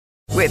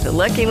With the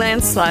Lucky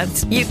Land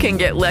Slots, you can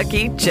get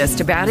lucky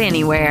just about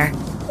anywhere.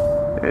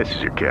 This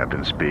is your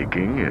captain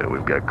speaking.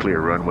 We've got clear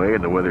runway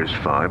and the weather's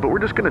fine, but we're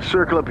just going to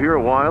circle up here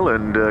a while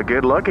and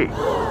get lucky.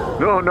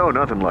 No,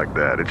 nothing like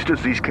that. It's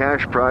just these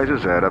cash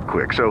prizes add up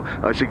quick. So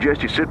I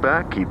suggest you sit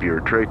back, keep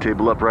your tray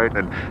table upright,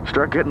 and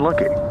start getting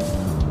lucky.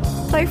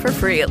 Play for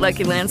free at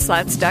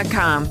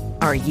LuckyLandSlots.com.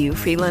 Are you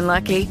feeling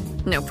lucky?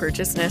 No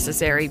purchase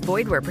necessary.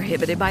 Void where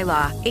prohibited by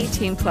law.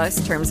 18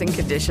 plus terms and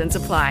conditions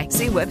apply.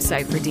 See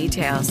website for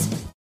details.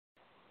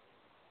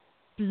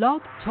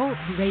 Blog Talk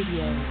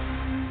Radio.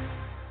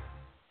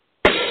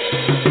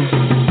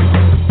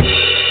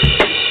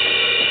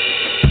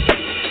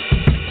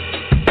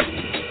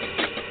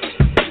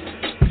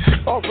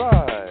 All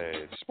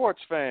right,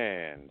 sports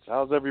fans,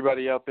 how's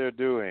everybody out there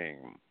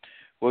doing?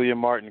 William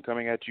Martin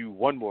coming at you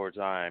one more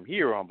time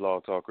here on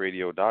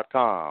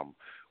blogtalkradio.com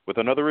with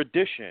another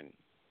edition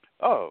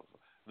of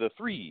the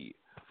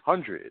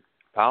 300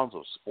 Pounds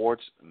of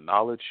Sports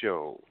Knowledge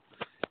Show.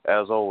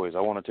 As always,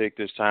 I want to take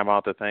this time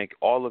out to thank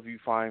all of you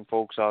fine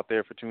folks out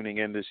there for tuning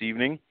in this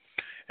evening.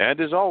 And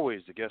as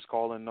always, the guest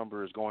call-in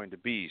number is going to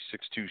be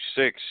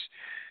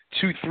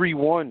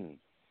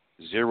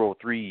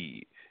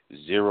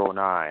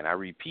 626-231-0309. I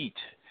repeat,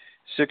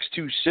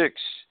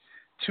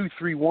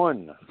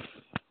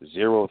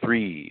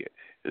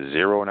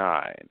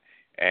 626-231-0309.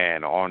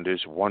 And on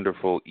this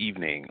wonderful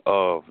evening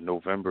of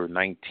November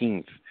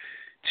 19th,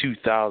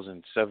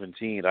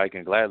 2017, I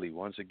can gladly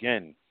once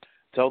again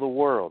tell the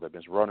world that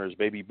Miss Runner's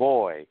baby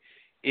boy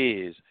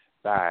is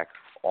back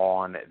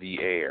on the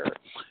air.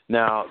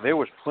 Now, there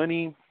was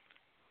plenty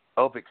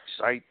of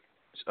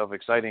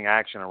exciting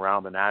action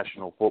around the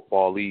National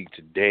Football League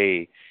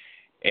today,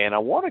 and I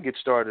want to get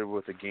started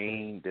with a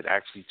game that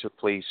actually took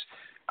place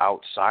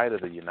outside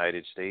of the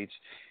United States,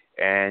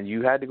 and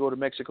you had to go to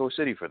Mexico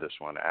City for this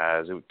one,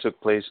 as it took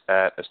place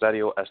at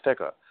Estadio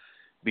Azteca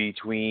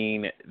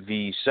between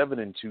the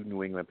 7-2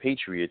 New England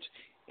Patriots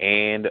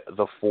and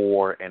the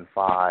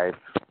 4-5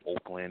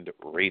 Oakland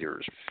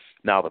Raiders.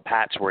 Now, the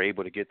Pats were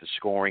able to get the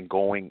scoring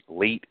going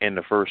late in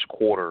the first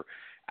quarter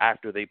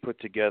after they put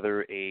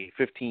together a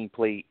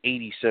 15-play,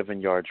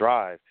 87-yard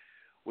drive,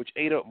 which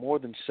ate up more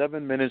than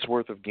 7 minutes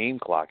worth of game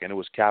clock, and it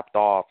was capped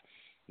off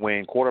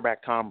when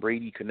quarterback Tom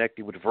Brady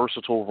connected with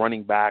versatile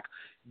running back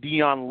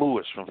Dion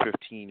Lewis from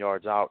 15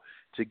 yards out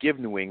to give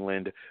New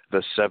England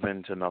the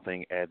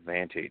 7-0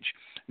 advantage.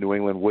 New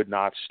England would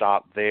not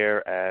stop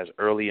there, as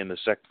late in the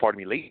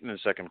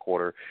second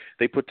quarter,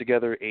 they put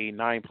together a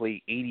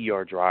 9-play,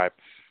 80-yard drive,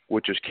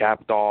 which was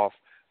capped off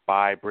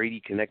by Brady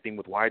connecting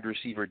with wide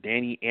receiver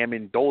Danny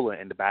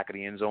Amendola in the back of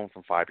the end zone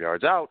from 5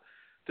 yards out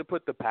to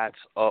put the Pats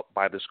up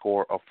by the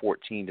score of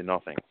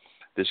 14-0.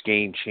 This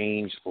game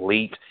changed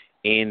late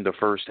in the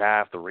first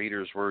half. The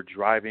Raiders were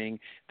driving.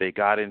 They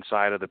got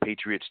inside of the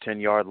Patriots'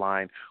 10-yard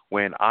line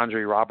when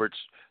Andre Roberts,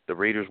 the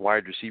Raiders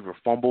wide receiver,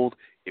 fumbled.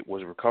 It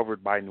was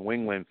recovered by New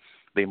England.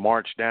 They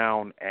marched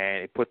down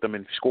and it put them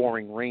in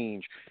scoring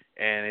range.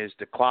 And as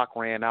the clock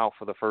ran out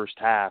for the first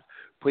half,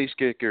 place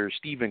kicker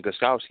Steven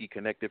Gostkowski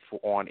connected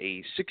on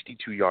a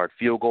 62-yard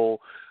field goal,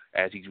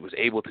 as he was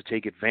able to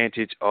take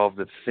advantage of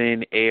the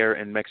thin air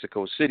in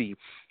Mexico City.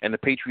 And the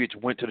Patriots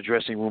went to the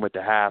dressing room at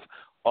the half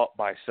up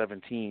by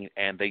 17,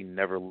 and they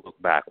never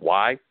looked back.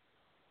 Why?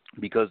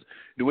 Because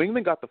New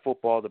England got the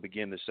football to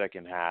begin the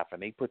second half,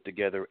 and they put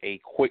together a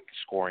quick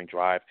scoring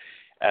drive,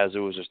 as it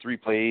was just 3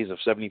 plays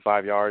of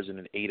 75 yards and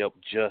it ate up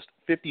just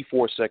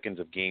 54 seconds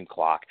of game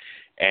clock.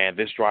 And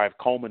this drive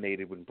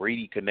culminated when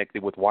Brady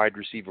connected with wide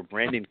receiver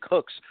Brandon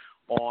Cooks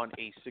on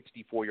a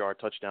 64-yard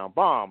touchdown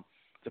bomb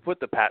to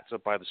put the Pats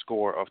up by the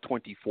score of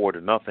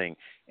 24-0.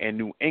 And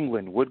New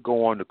England would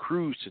go on to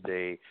cruise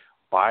today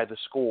by the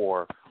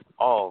score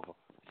of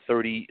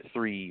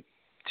 33-8.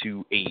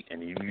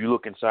 And if you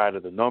look inside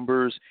of the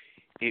numbers,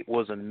 it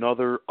was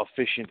another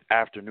efficient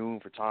afternoon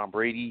for Tom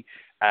Brady,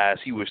 as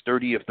he was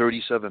 30 of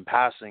 37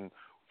 passing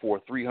for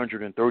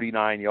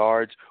 339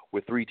 yards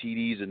with 3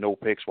 TDs and no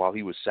picks, while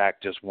he was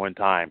sacked just one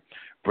time.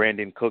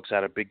 Brandon Cooks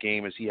had a big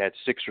game, as he had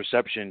 6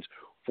 receptions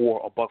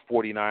for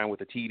 $149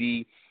 with a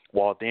TD,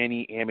 while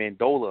Danny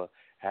Amendola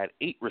had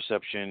 8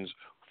 receptions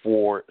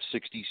for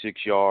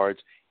 66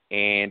 yards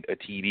and a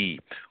TD.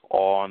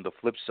 On the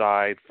flip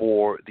side,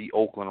 for the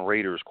Oakland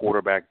Raiders,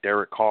 quarterback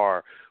Derek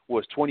Carr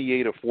was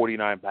 28 of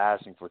 49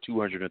 passing for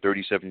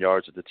 237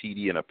 yards at the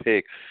TD and a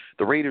pick.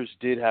 The Raiders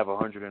did have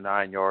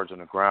 109 yards on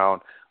the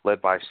ground,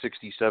 led by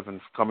 67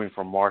 coming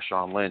from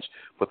Marshawn Lynch,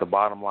 but the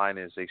bottom line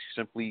is they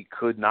simply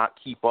could not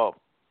keep up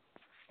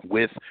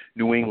with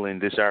New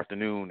England this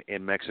afternoon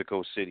in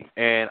Mexico City.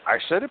 And I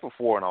said it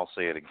before, and I'll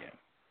say it again.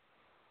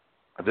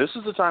 This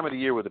is the time of the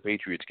year where the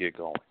Patriots get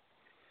going.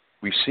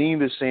 We've seen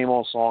this same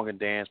old song and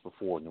dance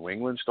before. New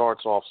England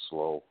starts off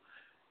slow.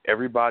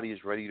 Everybody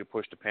is ready to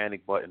push the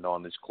panic button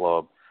on this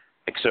club,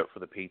 except for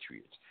the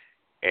Patriots.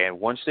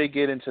 And once they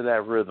get into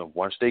that rhythm,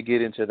 once they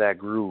get into that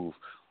groove,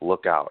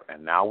 look out.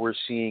 And now we're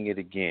seeing it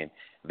again.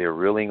 They're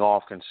reeling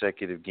off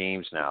consecutive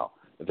games now.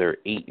 They're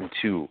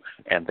 8-2,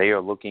 and they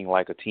are looking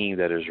like a team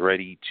that is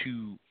ready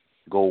to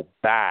go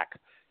back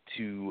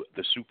to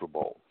the Super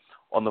Bowl.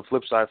 On the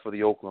flip side for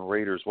the Oakland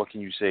Raiders, what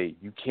can you say?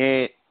 You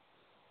can't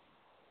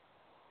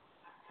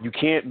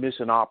miss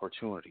an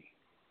opportunity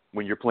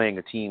when you're playing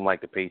a team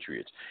like the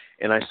Patriots.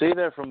 And I say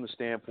that from the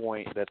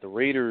standpoint that the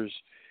Raiders,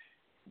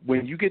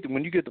 when you get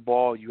the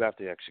ball, you have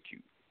to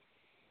execute.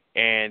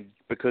 And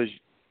because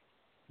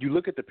you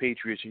look at the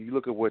Patriots and you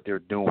look at what they're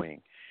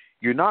doing,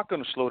 you're not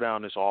going to slow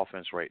down this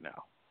offense right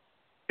now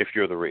if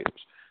you're the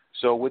Raiders.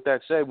 So with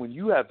that said, when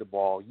you have the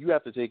ball, you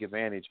have to take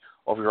advantage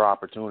of your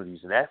opportunities.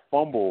 And that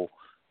fumble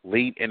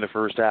late in the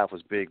first half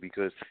was big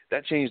because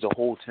that changed the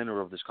whole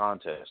tenor of this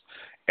contest.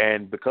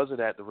 And because of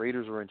that, the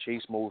Raiders were in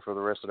chase mode for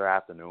the rest of the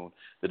afternoon.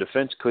 The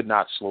defense could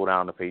not slow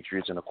down the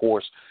Patriots. And, of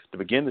course, to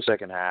begin the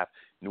second half,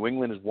 New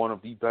England is one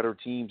of the better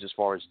teams as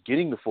far as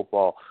getting the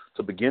football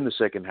to begin the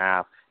second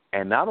half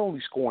and not only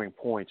scoring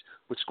points,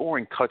 but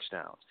scoring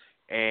touchdowns.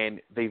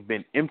 And they've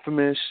been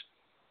infamous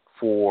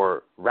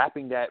for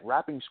wrapping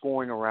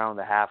scoring around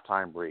the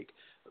halftime break.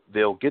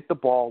 They'll get the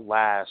ball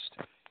last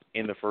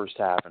in the first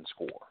half and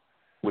score,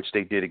 which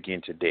they did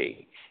again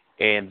today.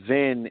 And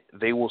then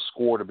they will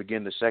score to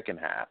begin the second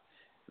half.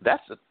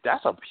 That's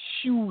a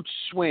huge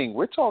swing.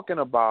 We're talking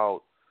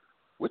about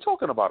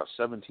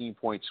a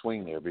 17-point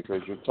swing there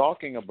because you're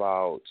talking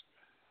about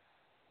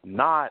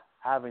not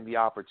having the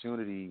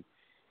opportunity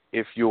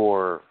if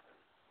you're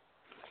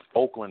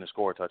Oakland to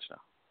score a touchdown.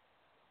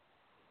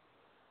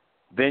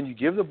 Then you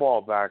give the ball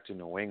back to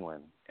New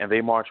England, and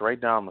they march right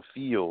down the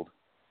field,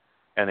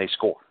 and they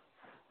score.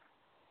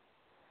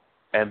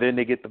 And then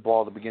they get the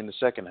ball to begin the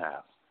second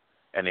half,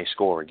 and they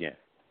score again.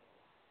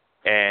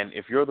 And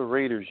if you're the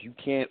Raiders, you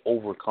can't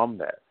overcome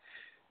that.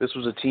 This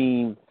was a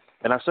team,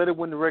 and I said it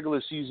when the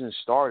regular season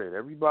started,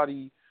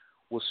 everybody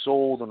was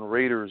sold on the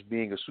Raiders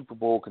being a Super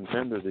Bowl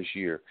contender this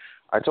year.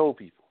 I told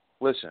people,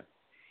 listen,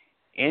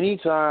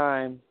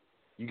 anytime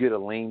you get a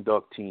lame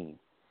duck team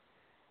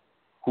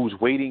who's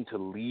waiting to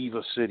leave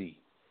a city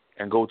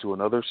and go to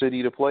another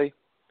city to play,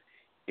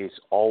 it's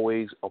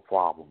always a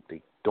problem.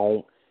 They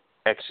don't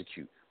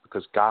execute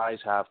because guys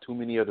have too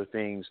many other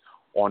things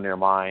on their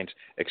minds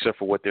except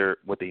for what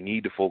they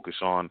need to focus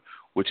on,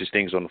 which is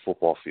things on the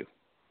football field.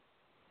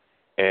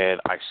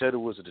 And I said it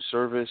was a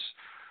disservice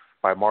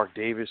by Mark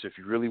Davis. If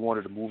you really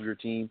wanted to move your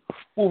team,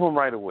 move them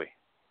right away.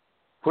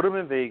 Put them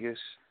in Vegas.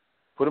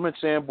 Put them at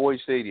Sam Boyd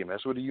Stadium.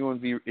 That's where the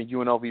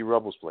UNLV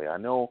Rebels play. I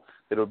know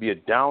that it'll be a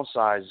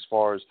downsize as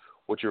far as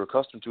what you're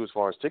accustomed to as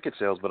far as ticket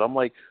sales, but I'm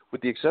like,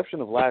 with the exception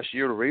of last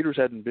year, the Raiders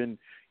hadn't been,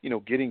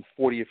 getting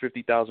 40 or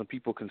 50,000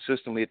 people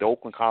consistently at the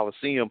Oakland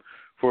Coliseum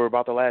for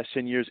about the last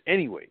 10 years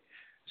anyway.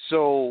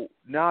 So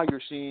now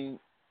you're seeing,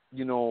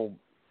 the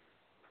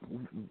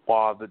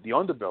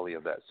underbelly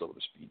of that, so to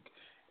speak.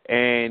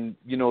 And,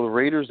 the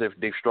Raiders,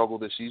 they've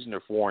struggled this season.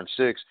 They're 4-6.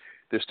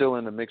 They're still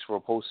in the mix for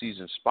a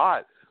postseason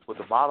spot. But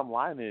the bottom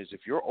line is,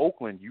 if you're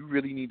Oakland, you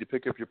really need to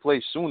pick up your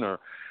place sooner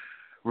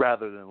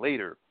rather than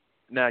later.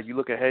 Now, you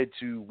look ahead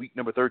to week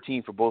number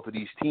 13 for both of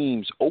these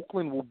teams.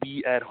 Oakland will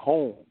be at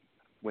home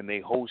when they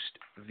host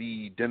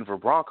the Denver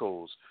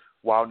Broncos,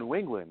 while New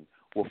England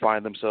will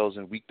find themselves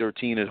in week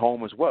 13 at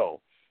home as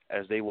well,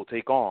 as they will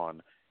take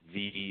on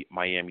the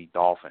Miami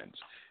Dolphins.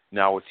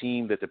 Now, a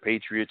team that the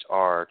Patriots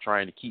are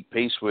trying to keep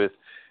pace with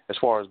as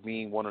far as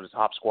being one of the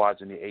top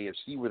squads in the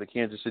AFC were the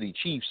Kansas City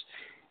Chiefs,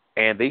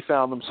 and they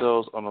found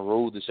themselves on the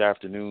road this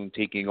afternoon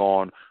taking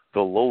on the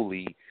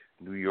lowly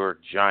New York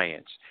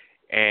Giants.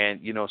 And,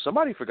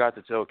 somebody forgot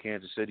to tell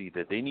Kansas City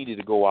that they needed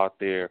to go out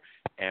there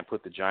and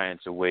put the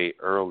Giants away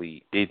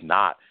early. Did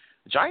not.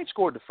 The Giants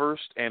scored the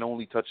first and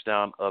only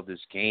touchdown of this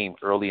game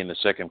early in the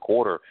second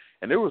quarter,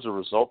 and there was a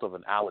result of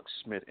an Alex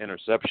Smith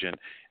interception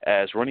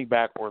as running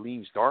back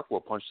Orleans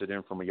Darkwa punched it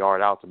in from a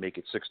yard out to make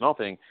it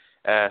 6-0,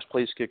 as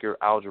place kicker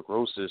Aldrick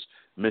Rosas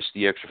missed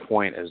the extra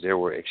point as there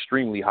were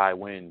extremely high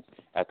winds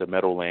at the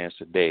Meadowlands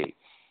today.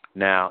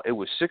 Now, it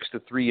was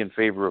 6-3 in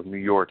favor of New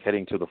York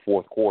heading to the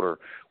fourth quarter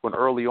when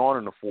early on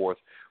in the fourth,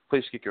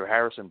 place kicker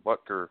Harrison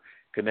Butker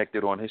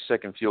connected on his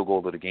second field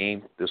goal of the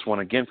game, this one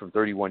again from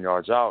 31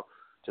 yards out,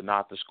 to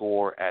knot the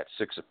score at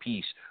 6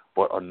 apiece.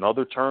 But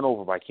another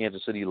turnover by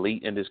Kansas City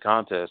late in this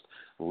contest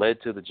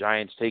led to the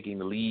Giants taking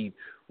the lead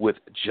with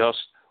just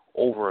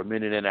over a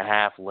minute and a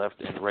half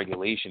left in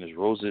regulation as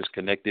Roses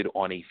connected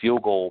on a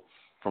field goal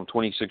from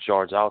 26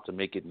 yards out to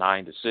make it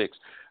 9-6.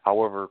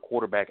 However,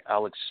 quarterback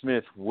Alex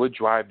Smith would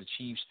drive the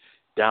Chiefs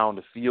down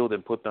the field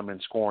and put them in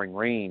scoring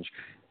range.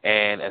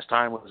 And as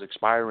time was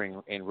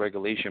expiring in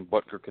regulation,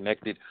 Butker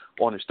connected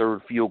on his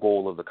third field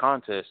goal of the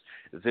contest,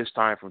 this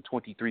time from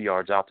 23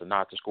 yards out to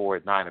knot the score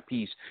at 9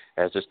 apiece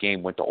as this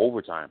game went to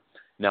overtime.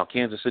 Now,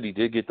 Kansas City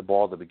did get the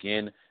ball to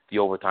begin the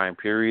overtime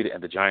period,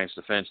 and the Giants'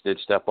 defense did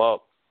step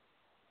up.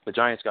 The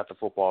Giants got the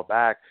football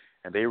back,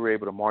 and they were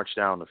able to march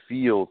down the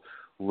field,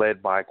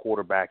 led by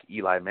quarterback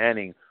Eli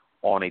Manning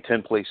on a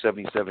 10-play,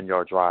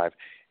 77-yard drive.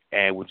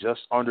 And with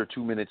just under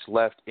 2 minutes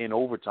left in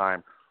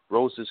overtime,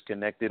 Roses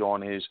connected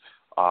on his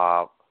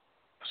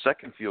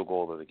second field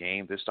goal of the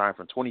game, this time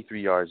from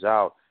 23 yards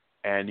out.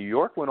 And New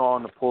York went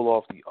on to pull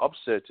off the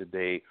upset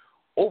today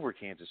over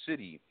Kansas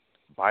City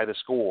by the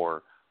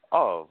score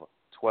of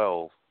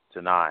 12-10.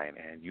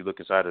 And you look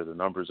inside of the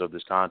numbers of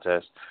this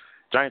contest,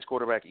 Giants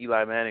quarterback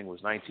Eli Manning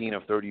was 19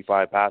 of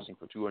 35 passing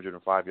for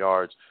 205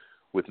 yards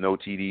with no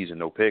TDs and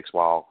no picks,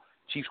 while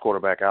Chiefs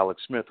quarterback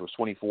Alex Smith was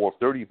 24 of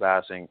 30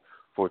 passing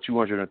for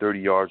 230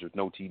 yards with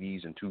no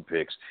TDs and 2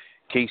 picks.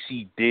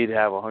 KC did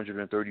have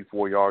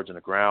 134 yards on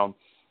the ground,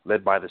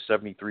 led by the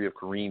 73 of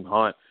Kareem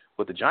Hunt,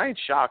 but the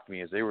Giants shocked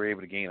me as they were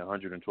able to gain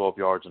 112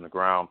 yards on the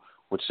ground,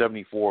 with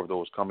 74 of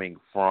those coming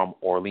from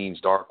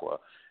Orleans Darkwa.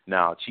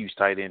 Now, Chiefs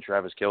tight end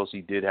Travis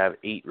Kelce did have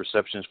 8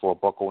 receptions for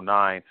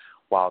 $109,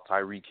 while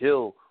Tyreek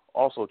Hill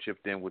also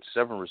chipped in with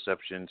 7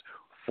 receptions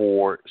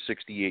for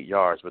 68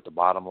 yards. But the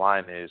bottom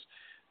line is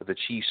that the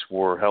Chiefs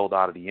were held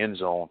out of the end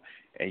zone,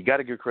 and you got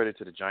to give credit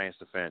to the Giants'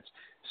 defense.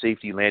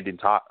 Safety Landon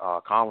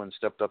Collins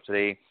stepped up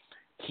today.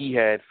 He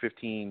had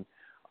 15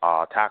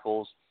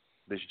 tackles.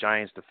 This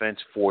Giants defense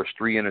forced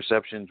 3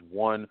 interceptions,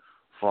 one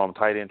from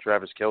tight end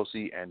Travis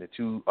Kelce, and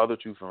the other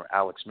two from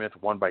Alex Smith,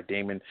 one by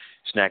Damon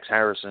Snacks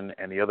Harrison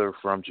and the other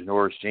from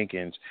Janoris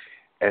Jenkins,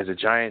 as the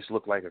Giants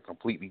looked like a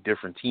completely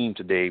different team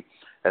today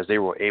as they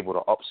were able to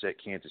upset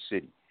Kansas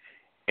City.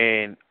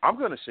 And I'm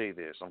going to say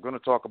this. I'm going to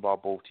talk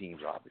about both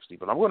teams, obviously,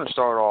 but I'm going to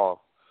start off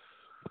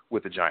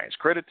with the Giants.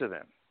 Credit to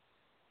them,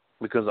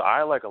 because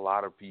I, like a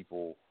lot of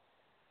people,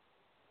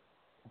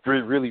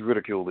 really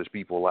ridiculed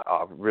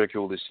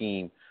this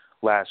team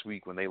last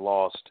week when they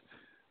lost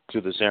to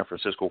the San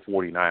Francisco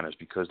 49ers,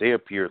 because they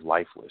appeared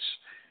lifeless.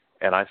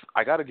 And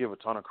I got to give a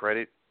ton of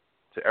credit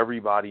to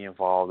everybody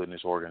involved in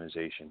this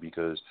organization,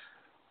 because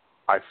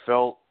I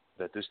felt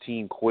that this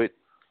team quit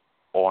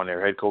on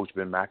their head coach,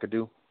 Ben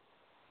McAdoo,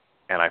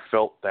 and I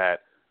felt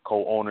that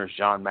co-owners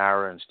John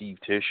Mara and Steve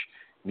Tisch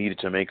needed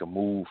to make a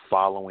move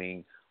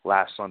following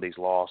last Sunday's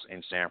loss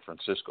in San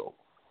Francisco.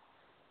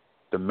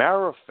 The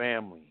Mara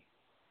family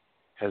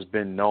has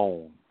been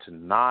known to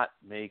not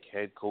make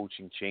head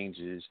coaching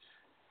changes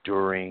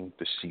during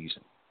the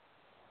season.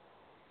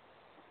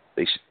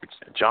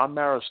 John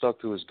Mara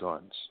stuck to his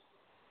guns.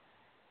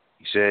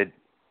 He said,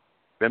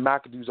 Ben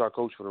McAdoo's our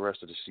coach for the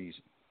rest of the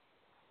season.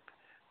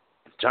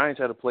 The Giants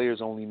had a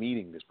players-only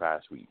meeting this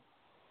past week.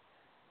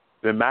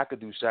 Ben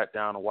McAdoo sat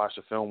down and watched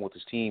the film with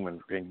his team,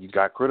 and he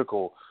got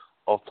critical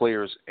of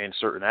players in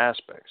certain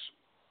aspects.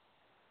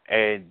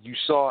 And you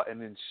saw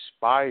an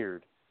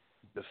inspired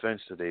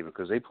defense today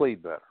because they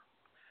played better.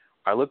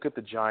 I look at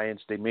the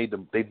Giants. They've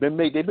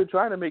been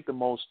trying to make the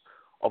most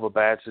of a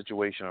bad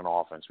situation on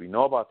offense. We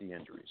know about the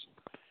injuries.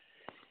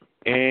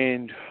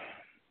 And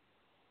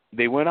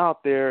they went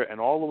out there, and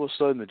all of a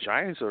sudden the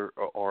Giants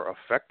are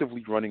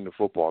effectively running the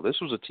football.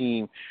 This was a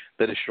team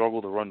that has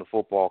struggled to run the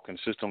football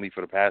consistently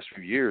for the past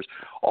few years.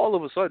 All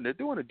of a sudden, they're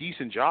doing a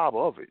decent job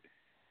of it.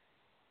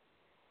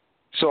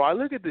 So I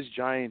look at this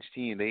Giants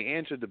team. They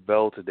answered the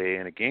bell today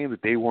in a game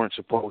that they weren't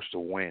supposed to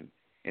win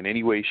in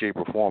any way, shape,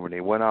 or form, and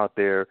they went out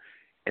there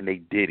and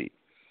they did it.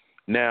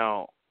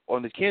 Now,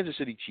 on the Kansas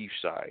City Chiefs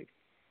side,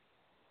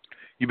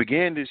 you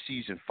began this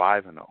season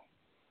 5-0.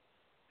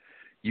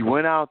 You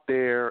went out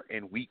there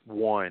in week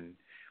 1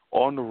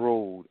 on the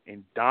road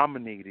and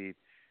dominated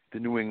the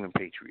New England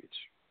Patriots.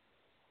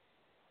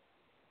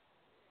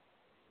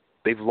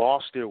 They've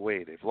lost their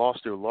way. They've lost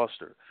their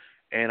luster.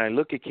 And I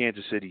look at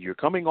Kansas City. You're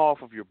coming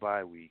off of your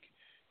bye week.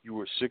 You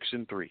were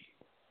 6-3.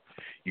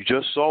 You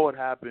just saw what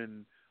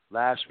happened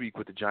last week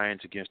with the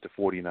Giants against the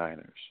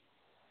 49ers.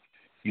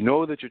 You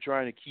know that you're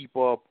trying to keep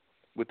up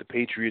with the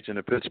Patriots and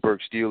the Pittsburgh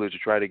Steelers to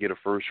try to get a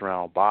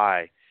first-round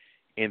bye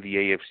in the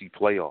AFC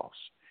playoffs.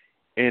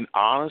 And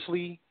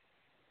honestly,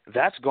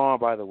 that's gone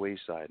by the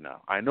wayside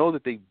now. I know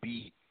that they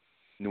beat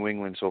New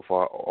England so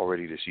far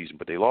already this season,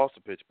 but they lost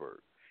to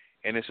Pittsburgh.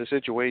 And it's a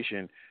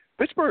situation,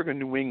 Pittsburgh and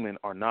New England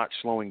are not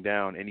slowing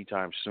down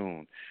anytime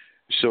soon.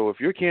 So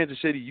if you're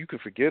Kansas City, you can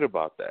forget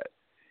about that.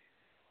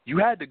 You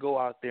had to go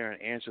out there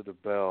and answer the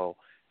bell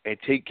and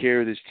take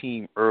care of this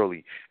team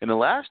early. And the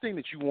last thing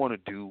that you want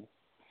to do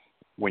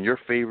when you're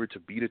favored to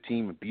beat a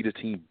team and beat a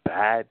team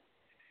bad,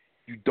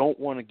 you don't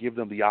want to give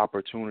them the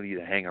opportunity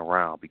to hang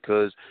around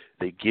because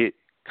they get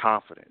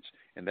confidence.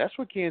 And that's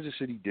what Kansas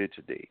City did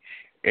today.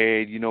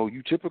 And, you know,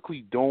 you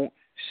typically don't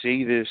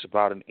say this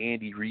about an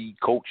Andy Reid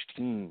coached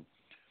team,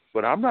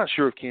 but I'm not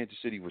sure if Kansas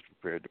City was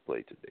prepared to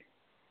play today.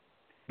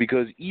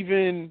 Because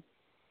even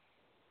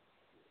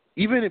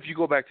if you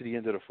go back to the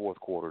end of the fourth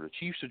quarter, the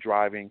Chiefs are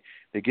driving,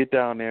 they get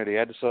down there, they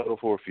had to settle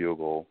for a field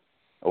goal.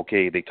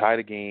 Okay, they tie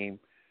the game,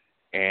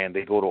 and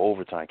they go to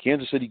overtime.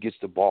 Kansas City gets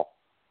the ball.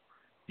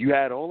 You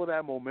had all of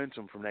that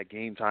momentum from that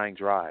game-tying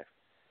drive,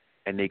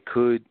 and they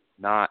could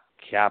not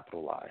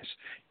capitalize.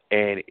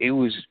 And it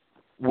was,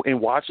 in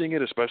watching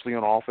it, especially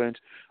on offense,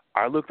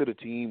 I looked at a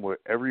team where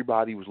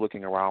everybody was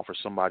looking around for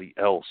somebody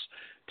else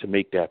to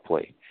make that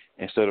play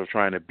instead of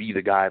trying to be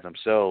the guy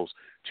themselves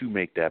to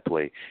make that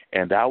play.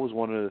 And that was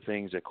one of the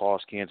things that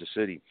cost Kansas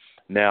City.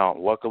 Now,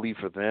 luckily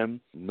for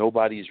them,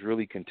 nobody is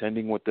really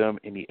contending with them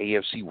in the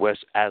AFC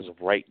West as of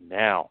right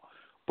now.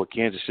 But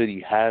Kansas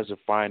City has to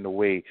find a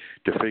way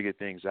to figure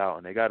things out,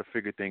 and they got to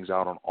figure things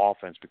out on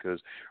offense because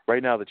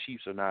right now the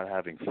Chiefs are not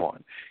having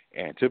fun.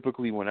 And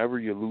typically whenever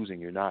you're losing,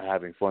 you're not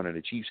having fun, and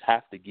the Chiefs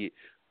have to get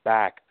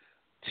back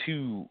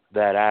to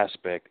that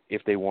aspect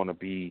if they want to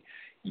be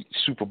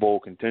Super Bowl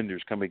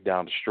contenders coming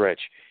down the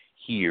stretch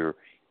here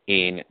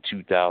in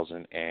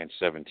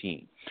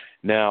 2017.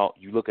 Now,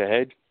 you look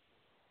ahead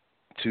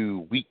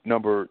to week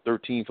number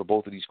 13 for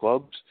both of these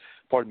clubs.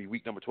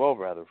 Week number 12,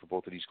 rather, for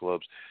both of these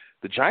clubs.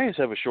 The Giants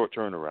have a short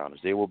turnaround as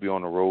they will be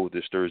on the road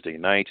this Thursday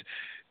night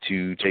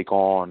to take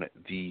on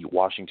the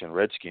Washington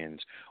Redskins,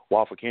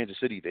 while for Kansas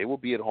City, they will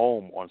be at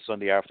home on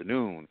Sunday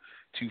afternoon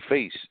to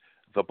face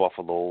the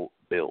Buffalo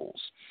Bills.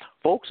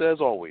 Folks,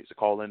 as always, the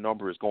call-in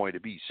number is going to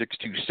be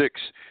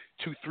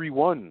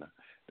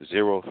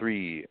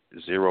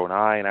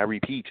 626-231-0309. I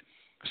repeat,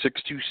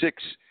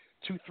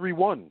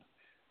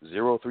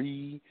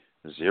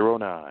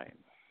 626-231-0309.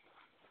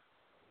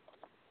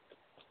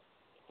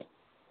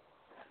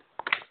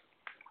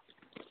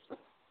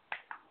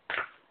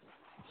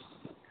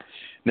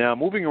 Now,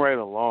 moving right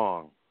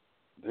along,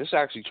 this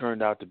actually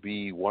turned out to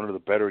be one of the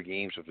better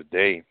games of the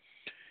day,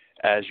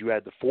 as you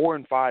had the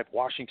 4-5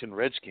 Washington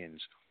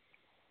Redskins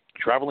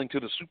traveling to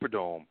the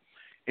Superdome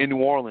in New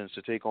Orleans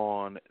to take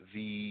on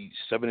the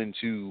 7-2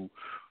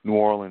 New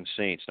Orleans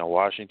Saints. Now,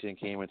 Washington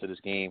came into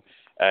this game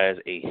as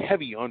a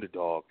heavy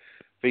underdog,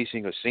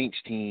 facing a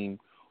Saints team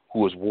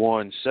who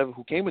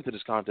came into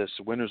this contest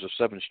winners of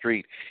 7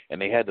 straight,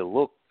 and they had the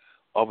look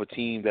of a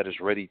team that is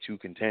ready to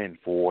contend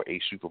for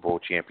a Super Bowl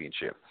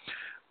championship.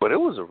 But it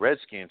was the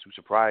Redskins who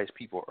surprised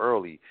people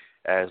early,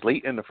 as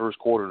late in the first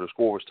quarter, the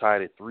score was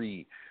tied at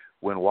 3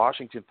 when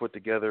Washington put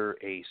together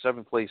a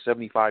 7-play,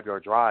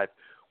 75-yard drive,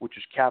 which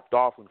was capped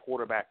off when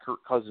quarterback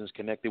Kirk Cousins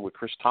connected with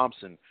Chris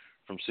Thompson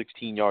from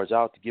 16 yards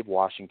out to give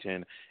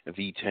Washington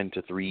the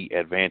 10-3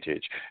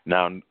 advantage.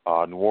 Now,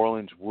 New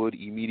Orleans would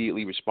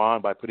immediately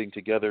respond by putting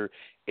together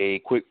a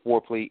quick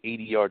 4-play,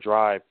 80-yard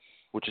drive,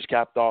 which is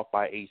capped off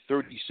by a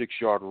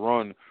 36-yard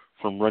run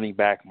from running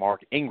back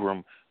Mark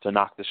Ingram to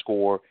knock the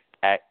score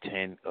at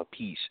 10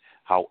 apiece.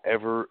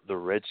 However, the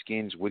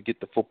Redskins would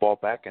get the football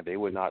back, and they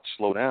would not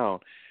slow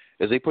down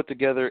as they put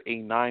together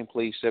a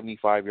 9-play,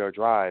 75-yard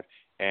drive.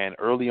 And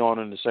early on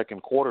in the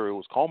second quarter, it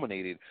was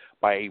culminated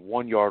by a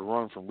 1-yard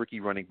run from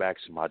rookie running back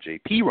Samaje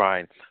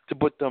Perine to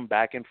put them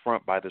back in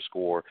front by the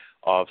score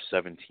of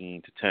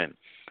 17-10.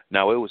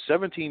 Now, it was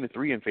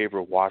 17-3 in favor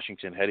of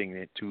Washington heading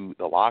into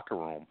the locker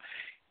room.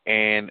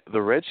 And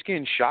the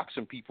Redskins shocked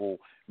some people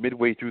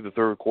midway through the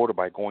third quarter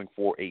by going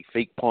for a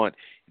fake punt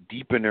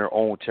deep in their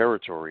own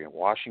territory. And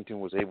Washington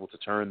was able to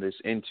turn this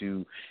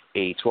into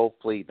a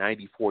 12-play,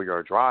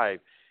 94-yard drive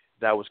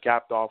that was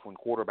capped off when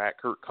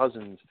quarterback Kirk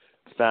Cousins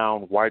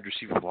found wide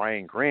receiver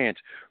Ryan Grant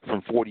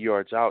from 40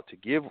 yards out to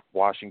give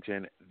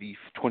Washington the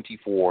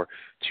 24-13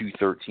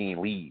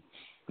 lead.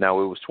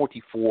 Now, it was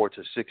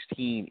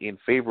 24-16 in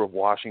favor of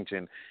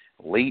Washington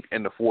late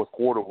in the fourth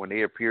quarter when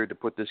they appeared to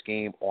put this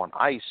game on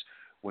ice,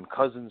 when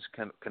Cousins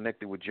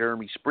connected with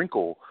Jeremy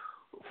Sprinkle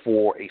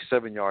for a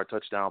 7-yard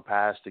touchdown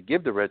pass to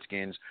give the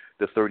Redskins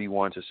the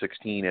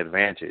 31-16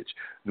 advantage.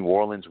 New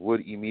Orleans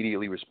would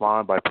immediately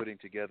respond by putting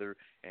together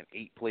an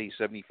 8-play,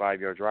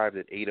 75-yard drive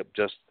that ate up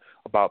just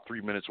about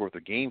 3 minutes worth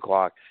of game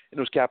clock, and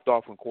it was capped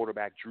off when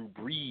quarterback Drew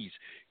Brees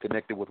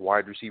connected with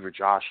wide receiver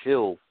Josh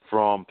Hill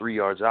from 3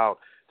 yards out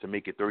to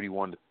make it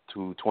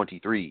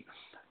 31-23.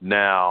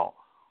 Now,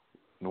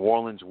 New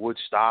Orleans would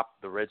stop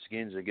the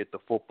Redskins and get the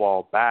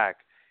football back,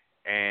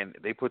 and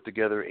they put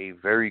together a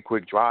very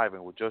quick drive,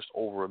 and with just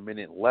over a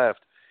minute left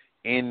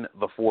in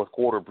the fourth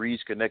quarter,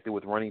 Brees connected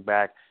with running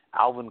back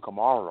Alvin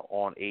Kamara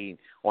on an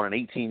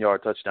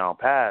 18-yard touchdown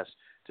pass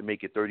to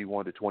make it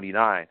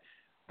 31-29.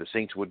 The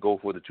Saints would go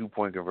for the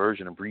 2-point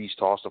conversion, and Brees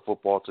tossed the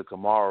football to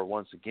Kamara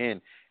once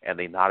again, and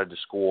they knotted the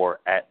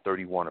score at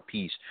 31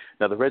 apiece.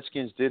 Now, the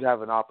Redskins did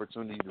have an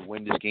opportunity to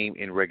win this game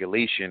in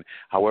regulation.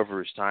 However,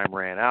 as time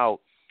ran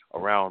out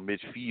around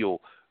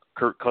midfield,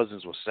 Kirk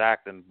Cousins was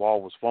sacked and the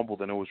ball was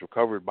fumbled, and it was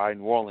recovered by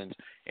New Orleans,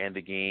 and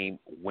the game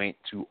went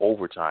to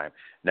overtime.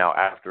 Now,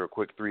 after a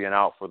quick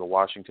 3-and-out for the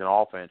Washington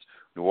offense,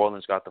 New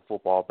Orleans got the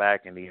football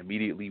back, and they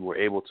immediately were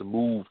able to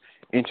move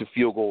into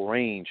field goal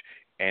range,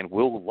 and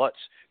Will Lutz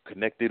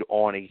connected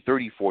on a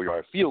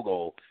 34-yard field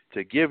goal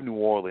to give New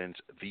Orleans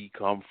the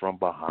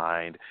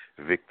come-from-behind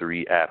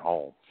victory at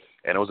home.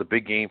 And it was a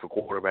big game for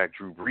quarterback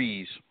Drew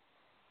Brees,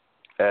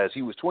 as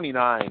he was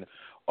 29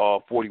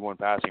 of 41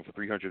 passing for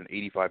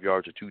 385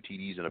 yards or 2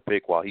 TDs and a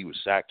pick while he was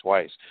sacked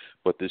twice.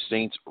 But the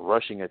Saints'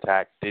 rushing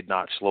attack did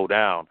not slow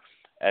down,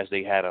 as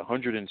they had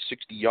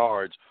 160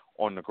 yards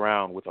on the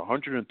ground, with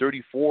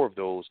 134 of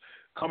those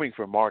coming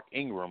from Mark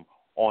Ingram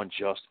on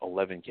just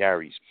 11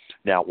 carries.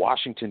 Now,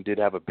 Washington did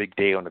have a big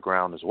day on the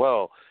ground as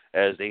well,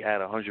 as they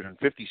had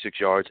 156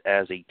 yards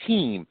as a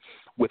team,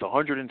 with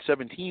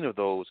 117 of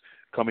those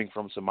coming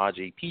from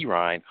Samaje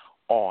Perine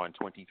on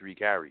 23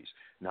 carries.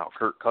 Now,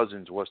 Kirk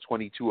Cousins was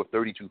 22 of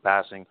 32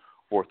 passing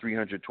for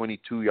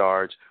 322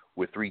 yards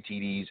with 3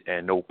 TDs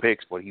and no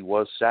picks, but he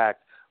was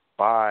sacked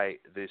by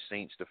this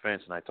Saints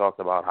defense, and I talked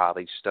about how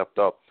they stepped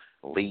up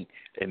late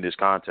in this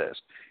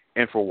contest.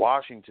 And for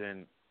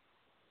Washington,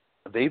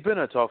 they've been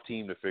a tough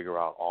team to figure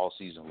out all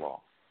season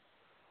long,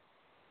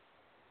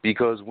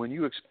 because when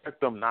you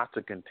expect them not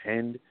to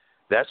contend,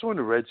 that's when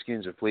the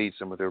Redskins have played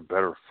some of their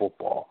better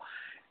football.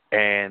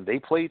 And they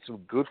played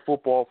some good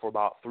football for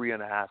about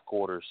 3.5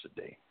 quarters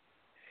today.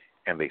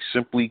 And they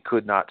simply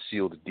could not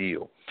seal the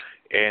deal.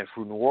 And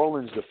for New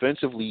Orleans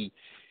defensively,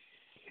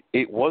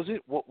 it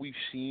wasn't what we've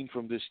seen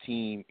from this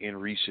team in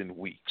recent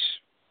weeks.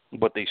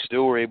 But they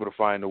still were able to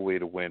find a way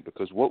to win,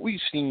 because what we've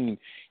seen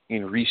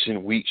in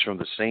recent weeks from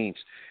the Saints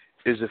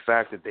is the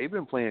fact that they've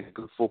been playing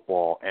good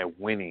football and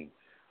winning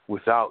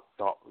without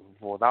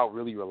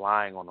really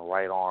relying on the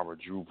right arm or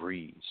Drew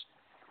Brees.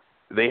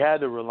 They had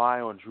to rely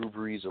on Drew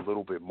Brees a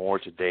little bit more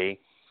today,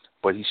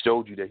 but he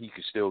showed you that he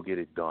could still get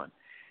it done.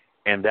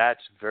 And that's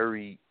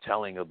very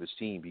telling of this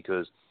team,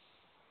 because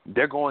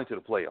they're going to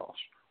the playoffs,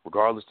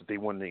 regardless if they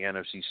win the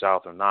NFC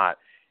South or not.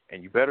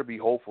 And you better be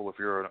hopeful, if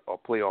you're a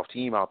playoff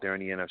team out there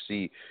in the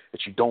NFC,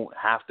 that you don't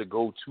have to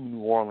go to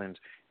New Orleans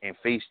and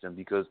face them,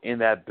 because in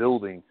that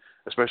building,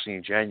 especially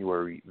in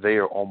January, they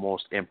are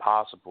almost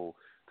impossible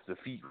to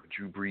defeat with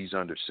Drew Brees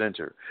under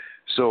center.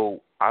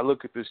 So I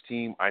look at this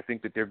team. I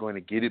think that they're going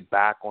to get it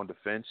back on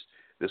defense.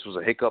 This was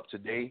a hiccup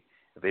today.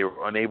 They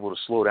were unable to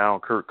slow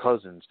down Kirk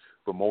Cousins,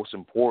 but most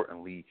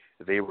importantly,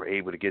 they were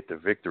able to get the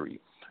victory.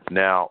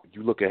 Now,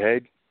 you look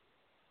ahead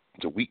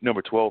to week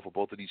number 12 for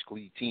both of these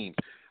teams.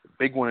 The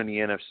big one in the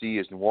NFC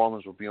is New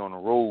Orleans will be on the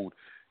road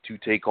to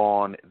take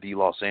on the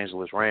Los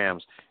Angeles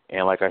Rams.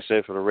 And like I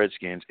said, for the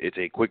Redskins, it's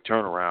a quick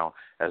turnaround,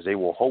 as they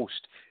will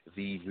host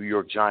the New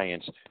York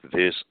Giants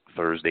this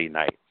Thursday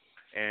night.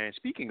 And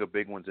speaking of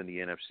big ones in the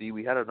NFC,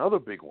 we had another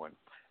big one,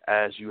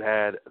 as you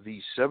had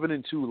the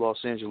 7-2 Los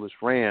Angeles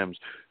Rams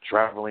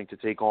traveling to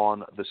take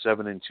on the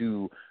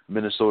 7-2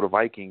 Minnesota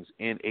Vikings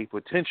in a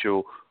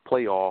potential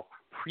playoff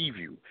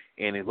preview.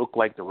 And it looked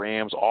like the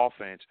Rams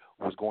offense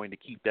was going to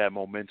keep that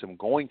momentum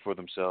going for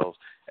themselves,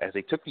 as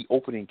they took the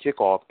opening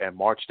kickoff and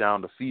marched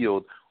down the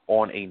field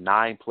on a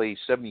 9-play,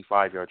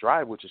 75-yard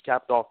drive, which is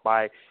capped off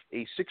by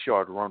a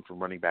 6-yard run from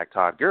running back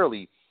Todd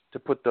Gurley to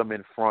put them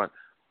in front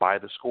by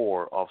the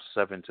score of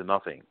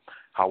 7-0.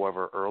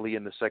 However, early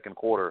in the second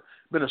quarter,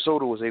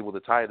 Minnesota was able to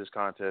tie this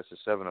contest at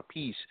 7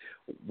 apiece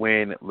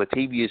when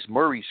Latavius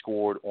Murray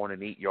scored on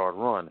an 8-yard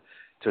run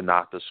to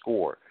knot the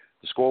score.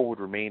 The score would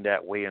remain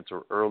that way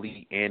until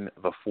early in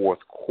the fourth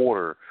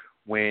quarter,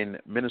 when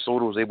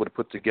Minnesota was able to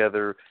put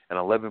together an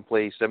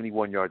 11-play,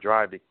 71-yard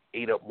drive that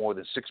ate up more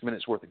than 6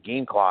 minutes worth of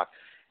game clock,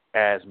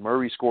 as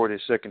Murray scored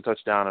his second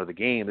touchdown of the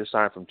game, this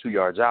time from 2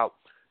 yards out,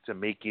 to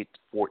make it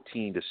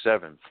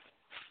 14-7.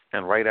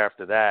 And right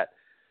after that,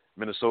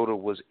 Minnesota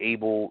was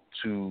able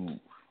to,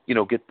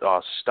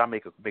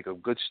 make a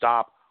good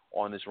stop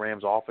on this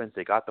Rams offense.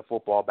 They got the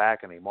football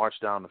back and they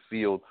marched down the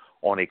field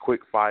on a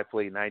quick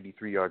 5-play,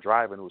 93-yard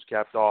drive, and it was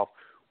capped off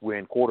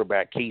when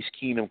quarterback Case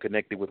Keenum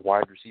connected with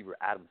wide receiver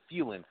Adam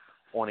Thielen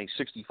on a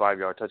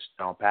 65-yard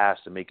touchdown pass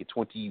to make it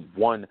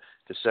 21-7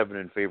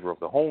 in favor of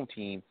the home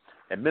team.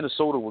 And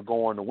Minnesota would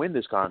go on to win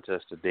this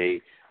contest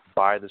today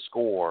by the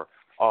score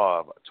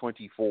of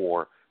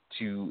 24-17.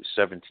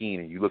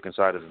 And you look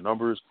inside of the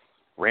numbers,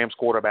 Rams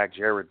quarterback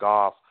Jared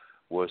Goff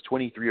was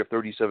 23 of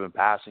 37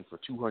 passing for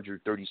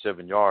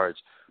 225 yards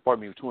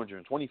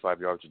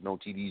with no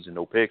TDs and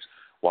no picks,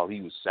 while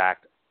he was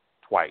sacked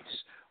twice.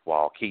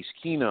 While Case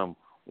Keenum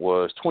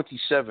was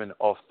 27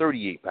 of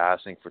 38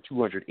 passing for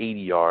 280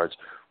 yards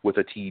with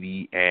a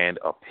TD and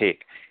a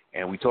pick.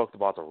 And we talked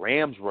about the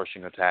Rams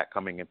rushing attack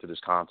coming into this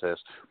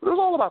contest, but it was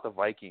all about the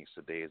Vikings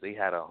today, as they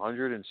had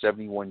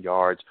 171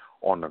 yards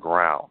on the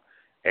ground.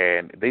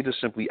 And they just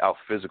simply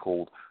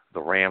out-physicaled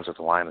the Rams at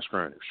the line of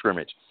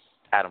scrimmage.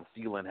 Adam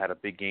Thielen had a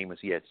big game, as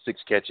he had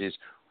 6 catches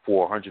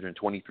for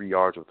 123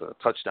 yards with a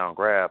touchdown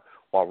grab,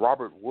 while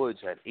Robert Woods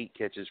had 8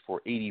 catches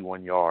for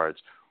 81 yards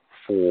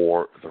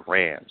for the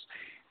Rams.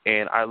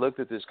 And I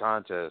looked at this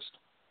contest,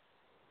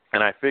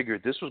 and I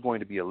figured this was going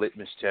to be a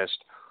litmus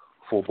test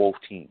for both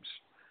teams,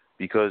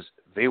 because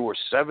they were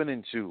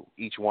 7-2,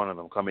 each one of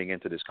them, coming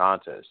into this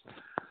contest.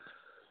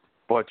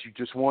 But you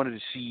just wanted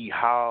to see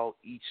how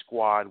each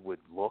squad would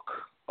look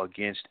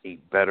against a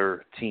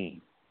better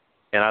team.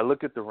 And I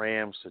look at the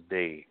Rams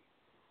today.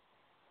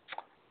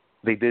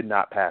 They did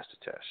not pass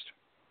the test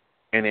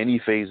in any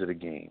phase of the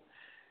game,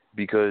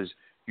 because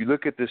you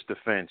look at this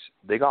defense,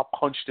 they got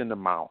punched in the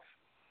mouth.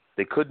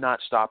 They could not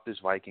stop this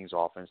Vikings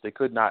offense. They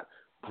could not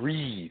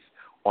breathe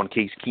on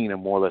Case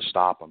Keenum, more or less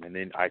stop him. And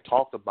then I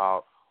talked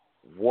about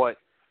what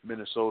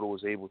Minnesota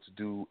was able to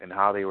do and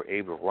how they were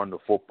able to run the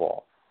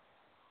football.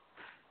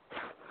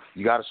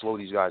 You got to slow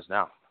these guys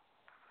down.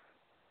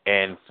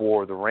 And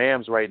for the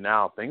Rams right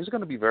now, things are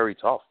going to be very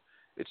tough.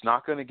 It's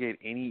not going to get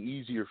any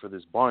easier for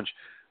this bunch.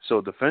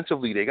 So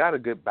defensively, they got to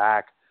get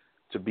back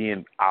to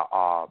being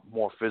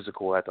more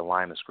physical at the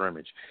line of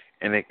scrimmage.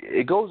 And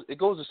it goes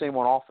the same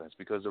on offense,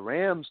 because the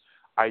Rams'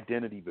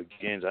 identity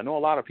begins. I know a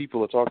lot of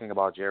people are talking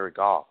about Jared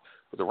Goff,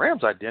 but the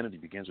Rams' identity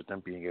begins with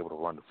them being able to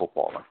run the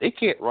football. If they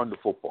can't run the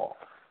football,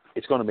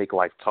 it's going to make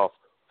life tough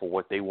for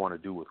what they want to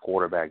do with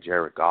quarterback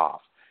Jared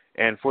Goff.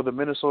 And for the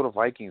Minnesota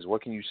Vikings,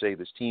 what can you say?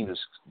 This team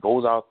just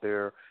goes out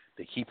there,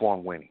 they keep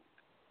on winning.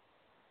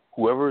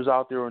 Whoever is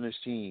out there on this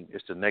team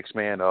is the next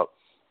man up,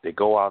 They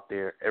go out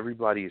there.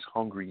 Everybody is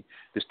hungry.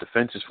 This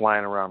defense is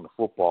flying around the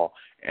football,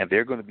 and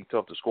they're going to be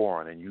tough to score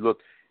on. And you look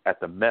at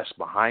the mess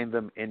behind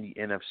them in the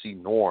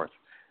NFC North,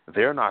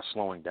 they're not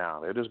slowing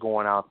down. They're just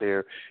going out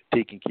there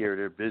taking care of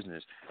their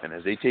business. And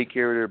as they take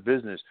care of their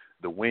business,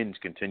 the wins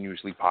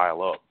continuously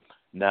pile up.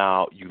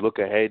 Now, you look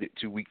ahead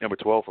to week number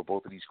 12 for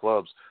both of these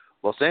clubs.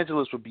 Los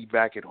Angeles will be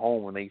back at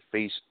home when they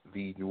face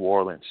the New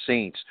Orleans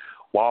Saints,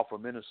 while for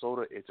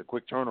Minnesota, it's a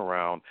quick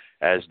turnaround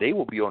as they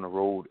will be on the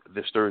road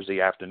this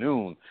Thursday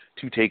afternoon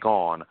to take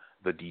on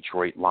the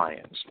Detroit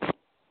Lions.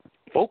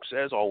 Folks,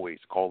 as always,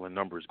 the call-in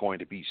number is going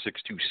to be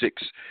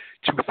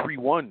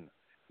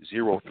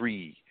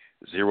 626-231-0309.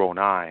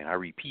 I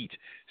repeat,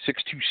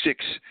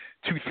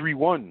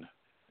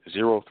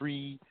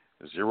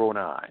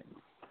 626-231-0309.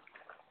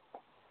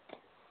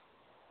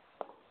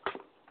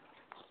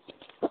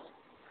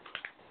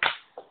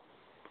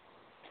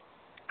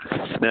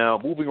 Now,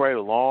 moving right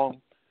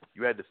along,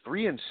 you had the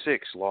 3-6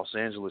 Los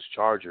Angeles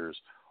Chargers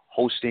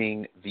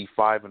hosting the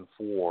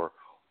 5-4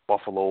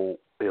 Buffalo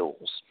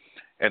Bills.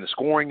 And the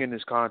scoring in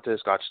this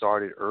contest got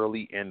started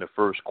early in the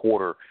first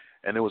quarter,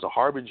 and it was a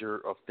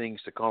harbinger of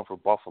things to come for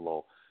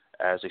Buffalo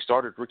as they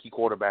started rookie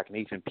quarterback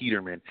Nathan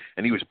Peterman,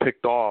 and he was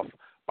picked off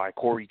by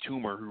Corey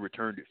Toomer, who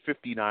returned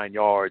 59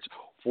 yards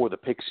for the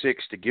pick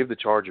six to give the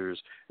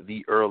Chargers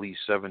the early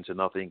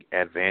 7-0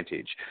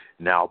 advantage.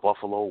 Now,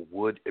 Buffalo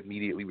would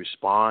immediately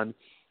respond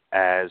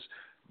as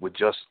with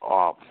just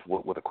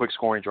with a quick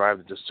scoring drive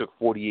that just took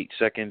 48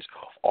 seconds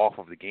off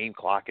of the game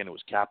clock, and it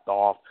was capped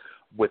off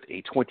with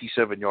a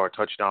 27-yard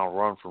touchdown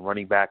run from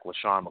running back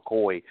LaShawn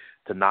McCoy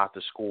to knot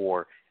the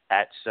score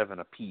at 7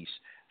 apiece.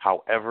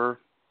 However,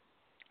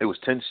 it was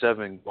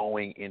 10-7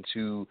 going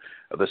into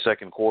the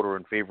second quarter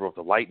in favor of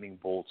the Lightning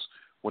Bolts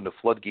when the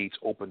floodgates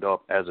opened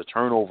up as the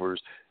turnovers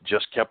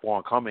just kept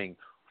on coming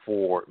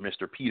for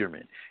Mr.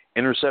 Peterman.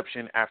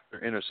 Interception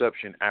after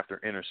interception after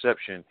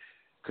interception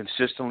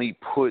consistently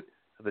put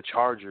the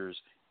Chargers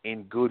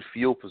in good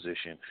field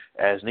position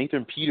as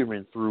Nathan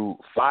Peterman threw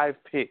 5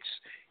 picks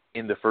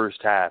in the first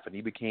half, and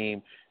he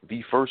became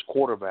the first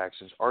quarterback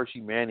since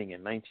Archie Manning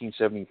in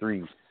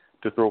 1973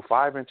 to throw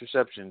 5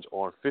 interceptions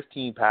on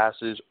 15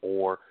 passes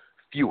or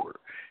fewer.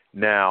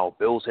 Now,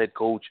 Bills head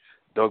coach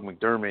Sean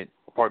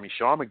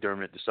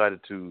McDermott decided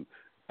to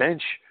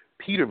bench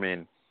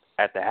Peterman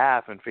at the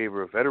half in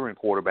favor of veteran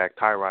quarterback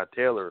Tyrod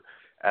Taylor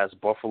as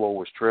Buffalo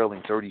was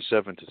trailing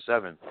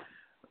 37-7.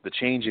 The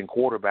change in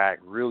quarterback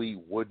really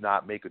would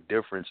not make a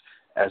difference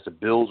as the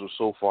Bills were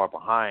so far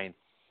behind,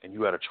 and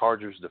you had a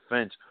Chargers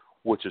defense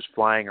which is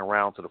flying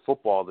around to the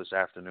football this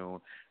afternoon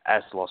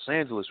as Los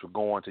Angeles were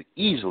going to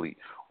easily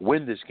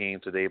win this game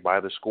today by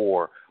the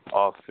score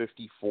of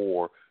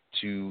 54-24.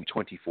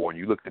 And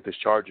you look at this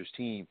Chargers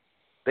team,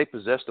 they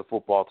possessed the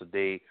football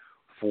today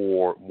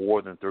for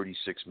more than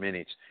 36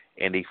 minutes,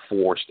 and they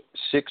forced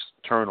 6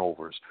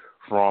 turnovers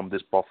from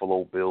this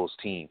Buffalo Bills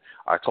team.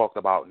 I talked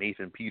about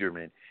Nathan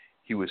Peterman.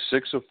 He was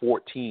 6 of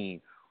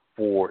 14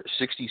 for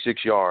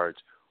 66 yards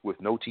with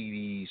no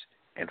TDs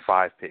and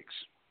 5 picks.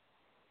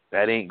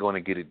 That ain't going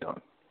to get it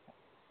done.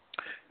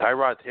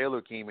 Tyrod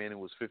Taylor came in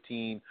and was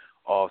 15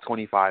 of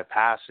 25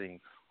 passing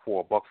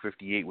for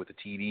 $158 with a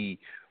TD,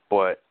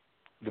 but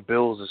the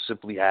Bills have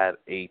simply had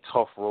a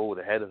tough road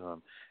ahead of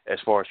them as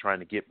far as trying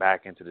to get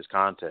back into this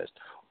contest.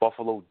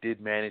 Buffalo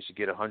did manage to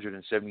get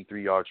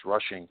 173 yards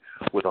rushing,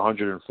 with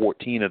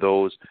 114 of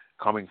those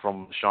coming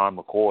from Sean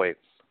McCoy,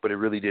 but it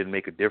really didn't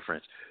make a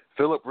difference.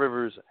 Phillip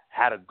Rivers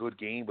had a good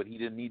game, but he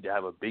didn't need to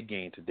have a big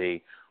game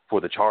today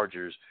for the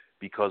Chargers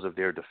because of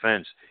their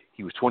defense.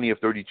 He was 20 of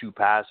 32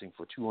 passing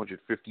for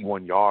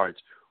 251 yards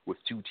with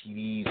 2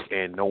 TDs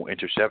and no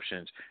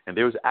interceptions. And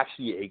there was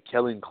actually a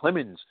Kellen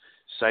Clemens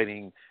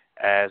sighting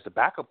as the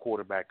backup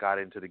quarterback got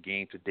into the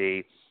game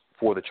today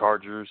for the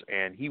Chargers,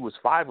 and he was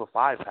 5 of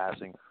 5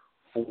 passing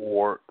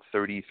for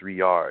 33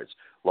 yards.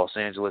 Los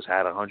Angeles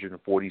had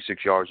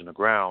 146 yards on the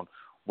ground,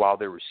 while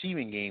their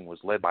receiving game was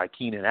led by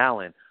Keenan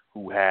Allen,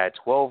 who had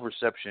 12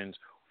 receptions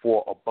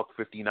for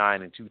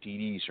 $159 and 2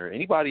 TDs. Or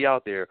anybody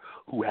out there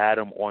who had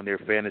him on their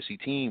fantasy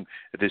team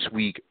this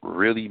week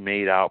really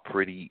made out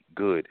pretty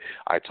good.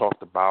 I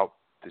talked about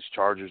this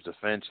Chargers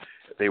defense.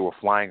 They were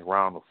flying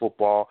around the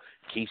football.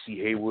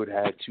 Casey Hayward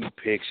had 2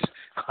 picks.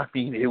 I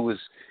mean, it was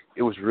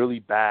really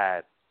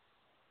bad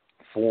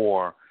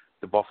for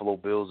the Buffalo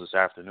Bills this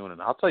afternoon.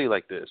 And I'll tell you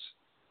like this.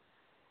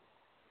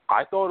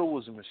 I thought it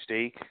was a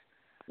mistake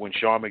when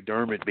Sean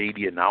McDermott made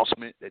the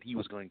announcement that he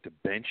was going to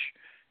bench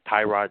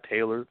Tyrod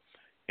Taylor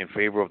in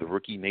favor of the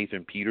rookie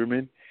Nathan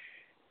Peterman.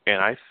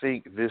 And I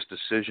think this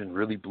decision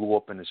really blew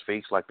up in his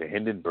face like the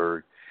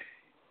Hindenburg.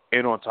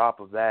 And on top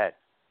of that,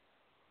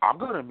 I'm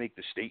going to make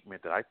the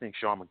statement that I think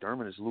Sean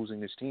McDermott is losing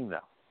this team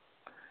now,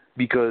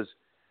 because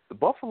the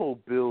Buffalo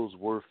Bills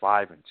were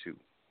 5-2,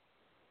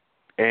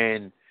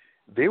 and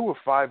they were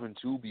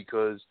 5-2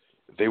 because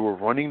they were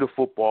running the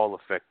football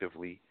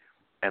effectively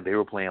and they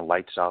were playing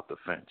lights out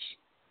defense.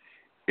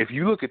 If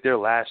you look at their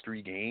last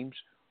 3 games,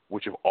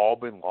 which have all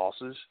been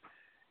losses,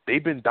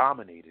 they've been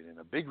dominated, and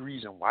a big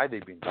reason why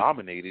they've been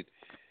dominated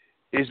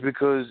is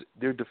because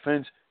their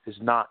defense has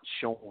not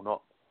shown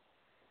up.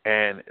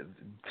 And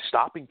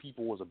stopping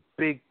people was a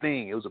big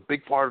thing. It was a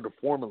big part of the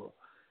formula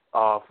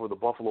for the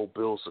Buffalo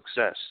Bills'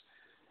 success.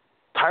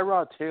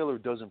 Tyrod Taylor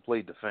doesn't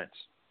play defense.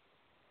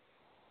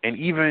 And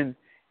even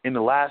in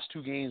the last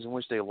two games in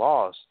which they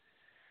lost,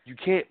 you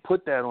can't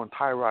put that on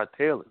Tyrod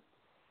Taylor.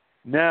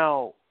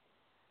 Now,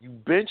 you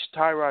bench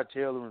Tyrod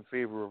Taylor in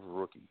favor of a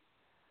rookie.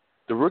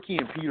 The rookie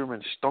and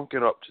Peterman stunk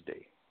it up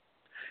today.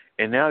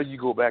 And now you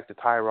go back to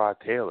Tyrod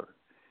Taylor.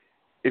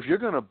 If you're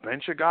going to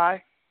bench a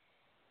guy,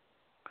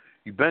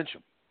 you bench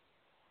him.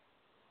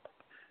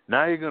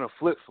 Now you're going to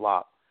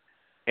flip-flop,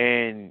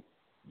 and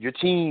your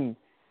team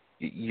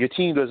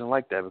doesn't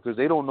like that because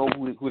they don't know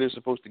who they're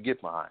supposed to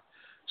get behind.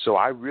 So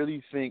I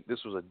really think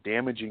this was a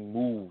damaging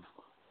move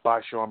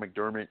by Sean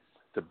McDermott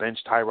to bench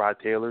Tyrod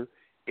Taylor.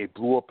 It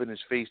blew up in his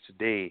face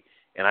today,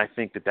 and I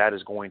think that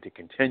is going to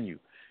continue.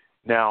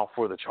 Now,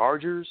 for the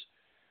Chargers,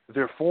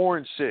 they're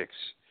 4-6.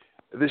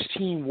 This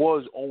team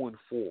was 0-4.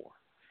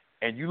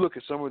 And you look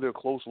at some of their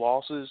close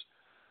losses,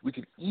 we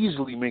could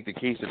easily make the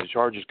case that the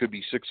Chargers could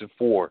be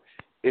 6-4,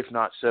 if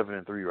not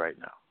 7-3 right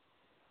now.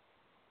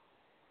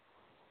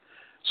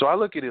 So I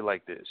look at it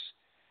like this.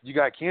 You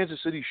got Kansas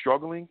City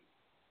struggling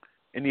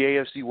in the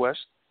AFC West,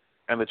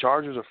 and the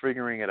Chargers are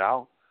figuring it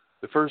out.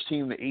 The first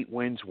team to 8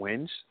 wins.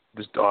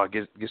 This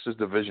gets this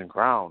division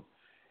crown.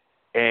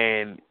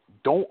 And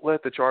don't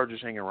let the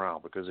Chargers hang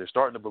around because they're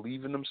starting to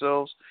believe in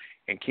themselves,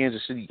 and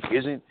Kansas City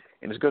isn't,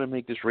 and it's going to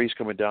make this race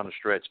coming down the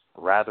stretch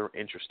rather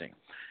interesting.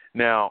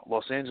 Now,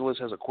 Los Angeles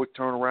has a quick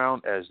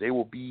turnaround as they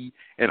will be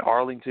in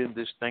Arlington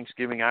this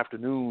Thanksgiving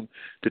afternoon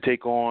to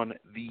take on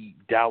the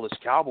Dallas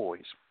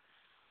Cowboys.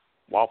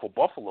 While for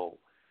Buffalo,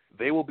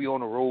 they will be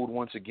on the road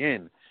once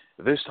again,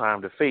 this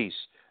time to face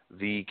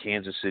the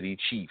Kansas City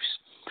Chiefs.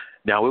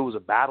 Now, it was a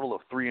battle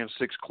of 3-6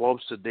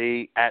 clubs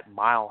today at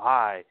Mile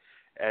High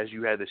as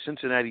you had the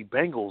Cincinnati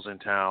Bengals in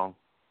town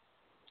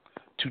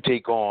to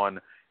take on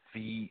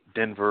the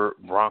Denver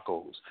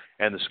Broncos.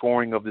 And the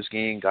scoring of this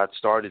game got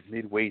started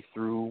midway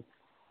through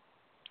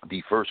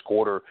the first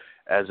quarter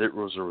as it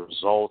was a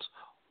result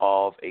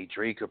of a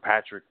Dre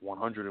Kirkpatrick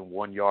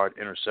 101-yard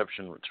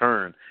interception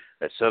return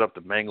that set up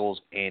the Bengals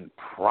in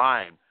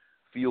prime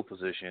field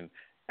position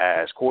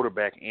as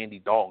quarterback Andy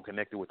Dalton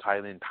connected with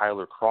tight end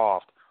Tyler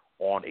Kroft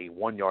on a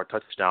 1-yard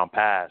touchdown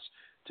pass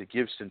to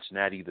give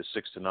Cincinnati the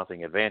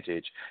 6-0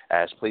 advantage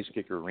as place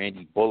kicker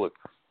Randy Bullock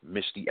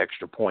missed the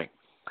extra point.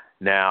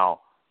 Now,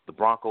 the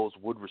Broncos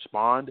would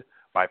respond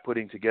by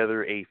putting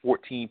together a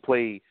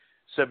 14-play,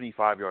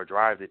 75-yard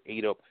drive that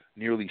ate up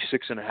nearly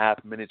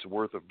 6.5 minutes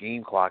worth of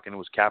game clock, and it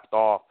was capped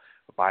off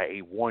by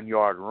a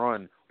 3-yard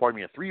run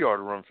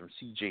from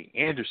C.J.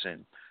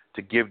 Anderson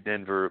to give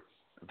Denver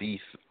the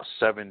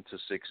 7-6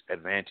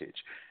 advantage.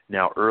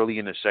 Now, early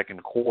in the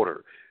second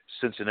quarter,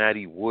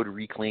 Cincinnati would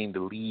reclaim the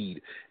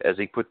lead as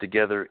they put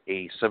together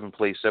a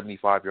 7-play,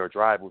 75-yard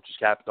drive, which was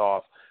capped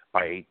off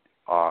by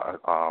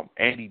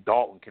Andy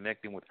Dalton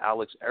connecting with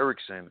Alex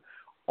Erickson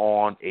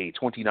on a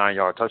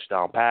 29-yard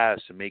touchdown pass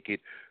to make it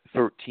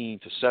 13-7.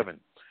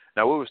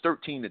 Now, it was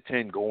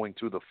 13-10 going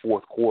through the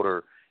fourth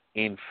quarter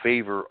in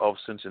favor of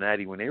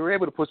Cincinnati when they were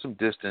able to put some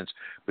distance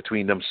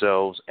between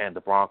themselves and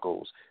the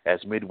Broncos. As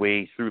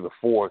midway through the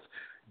fourth,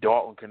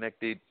 Dalton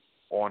connected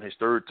on his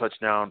third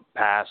touchdown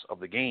pass of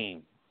the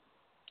game.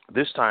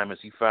 This time as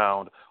he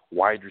found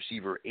wide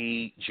receiver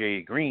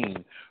A.J.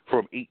 Green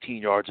from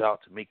 18 yards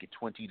out to make it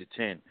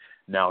 20-10.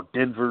 Now,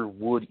 Denver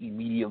would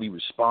immediately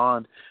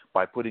respond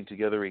by putting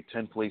together a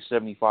 10-play,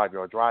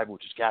 75-yard drive,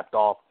 which is capped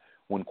off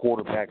when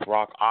quarterback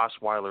Brock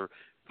Osweiler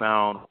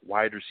found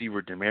wide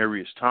receiver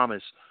Demaryius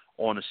Thomas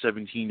on a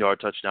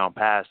 17-yard touchdown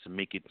pass to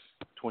make it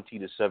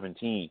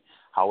 20-17.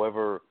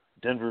 However,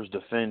 Denver's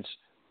defense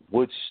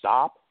would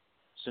stop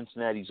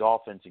Cincinnati's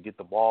offense and get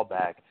the ball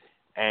back,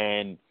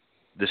 and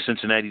the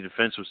Cincinnati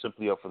defense was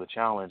simply up for the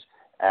challenge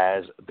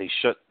as they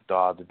shut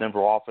the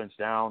Denver offense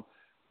down,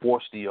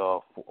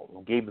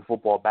 gave the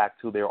football back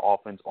to their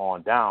offense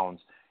on downs,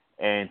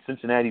 and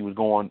Cincinnati was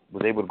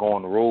able to go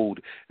on the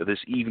road this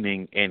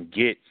evening and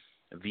get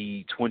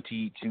the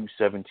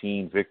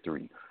 20-17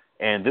 victory.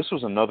 And this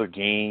was another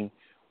game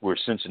where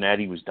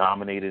Cincinnati was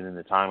dominated in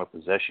the time of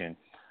possession,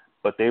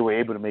 but they were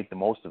able to make the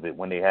most of it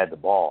when they had the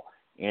ball.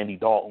 Andy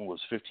Dalton was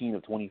 15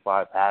 of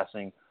 25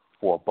 passing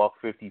for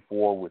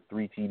 $154 with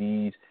 3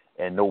 TDs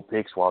and no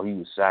picks while he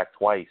was sacked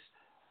twice.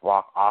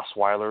 Brock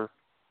Osweiler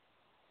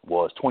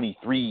was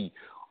 23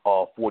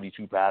 of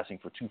 42 passing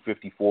for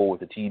 $254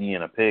 with a TD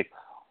and a pick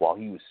while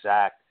he was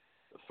sacked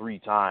 3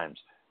 times.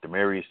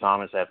 Demaryius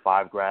Thomas had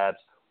 5 grabs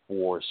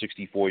for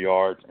 64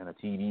 yards and a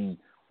TD,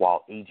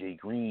 while A.J.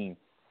 Green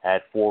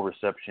had 4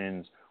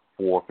 receptions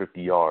for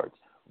 50 yards.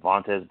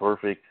 Vontaze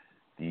Burfict,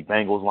 the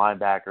Bengals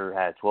linebacker,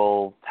 had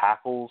 12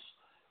 tackles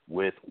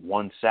with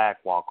 1 sack,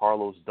 while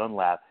Carlos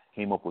Dunlap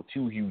came up with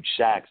 2 huge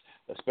sacks,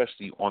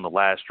 especially on the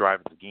last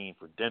drive of the game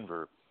for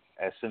Denver,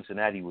 as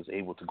Cincinnati was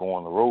able to go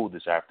on the road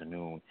this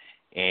afternoon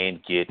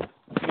and get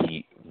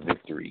the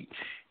victory.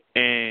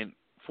 And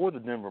for the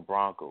Denver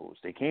Broncos,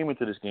 they came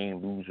into this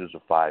game losers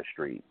of 5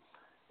 straight.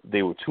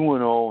 They were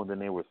 2-0, and then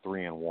they were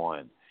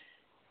 3-1.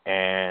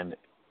 And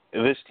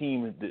this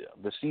team,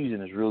 the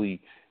season has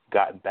really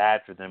gotten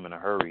bad for them in a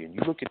hurry. And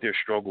you look at their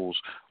struggles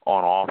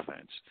on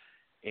offense,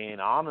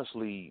 and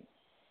honestly,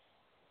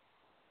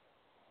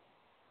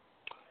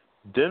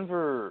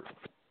 Denver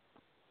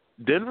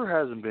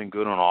hasn't been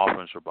good on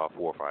offense for about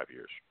 4 or 5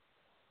 years.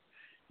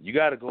 You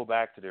got to go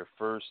back to their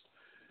first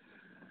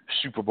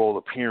Super Bowl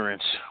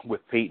appearance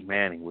with Peyton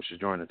Manning, which is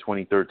during the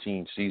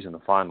 2013 season, to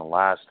find the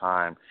last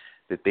time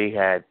that they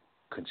had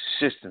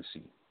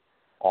consistency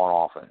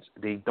on offense.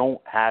 They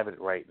don't have it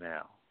right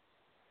now.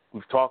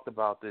 We've talked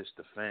about this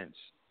defense,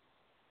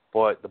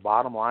 but the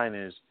bottom line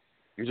is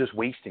you're just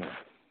wasting it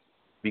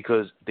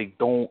because they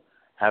don't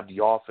have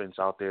the offense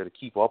out there to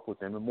keep up with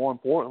them, and more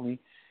importantly,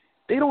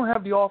 they don't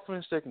have the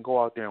offense that can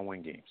go out there and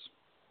win games.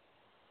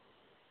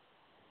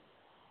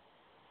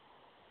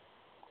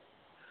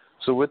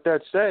 So with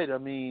that said, I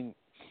mean,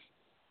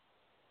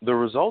 the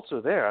results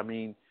are there. I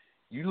mean,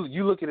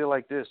 you look at it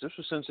like this. This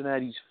was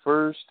Cincinnati's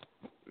first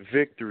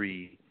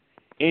victory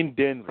in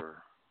Denver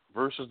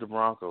versus the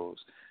Broncos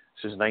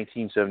since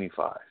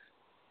 1975.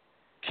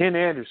 Ken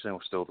Anderson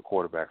was still the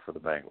quarterback for the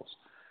Bengals.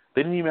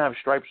 They didn't even have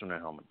stripes on their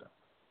helmet then.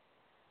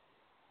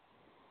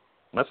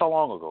 That's how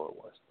long ago it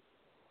was.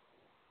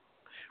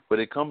 But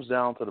it comes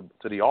down to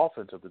the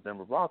offense of the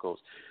Denver Broncos.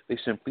 They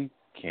simply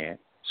can't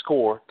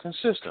score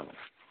consistently.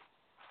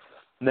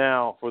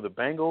 Now, for the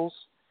Bengals,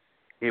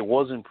 it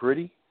wasn't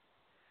pretty,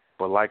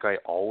 but like I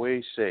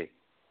always say,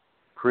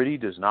 pretty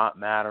does not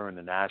matter in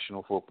the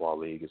National Football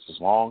League. It's as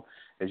long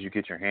as you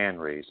get your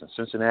hand raised. And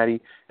Cincinnati,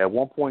 at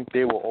one point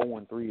they were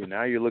 0-3, and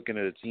now you're looking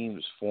at a team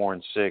that's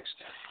 4-6.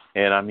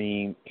 And, I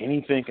mean,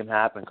 anything can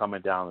happen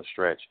coming down the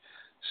stretch.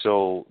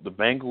 So the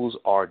Bengals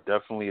are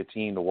definitely a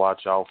team to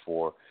watch out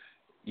for,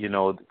 you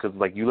know, because,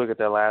 like, you look at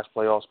that last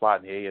playoff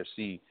spot in the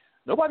AFC,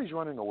 nobody's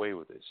running away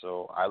with it.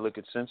 So I look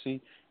at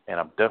Cincy, and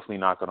I'm definitely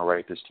not going to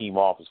write this team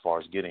off as far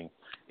as getting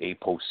a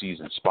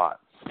postseason spot.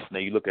 Now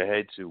you look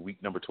ahead to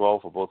week number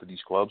 12 for both of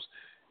these clubs.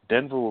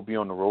 Denver will be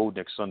on the road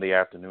next Sunday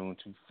afternoon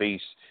to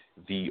face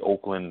the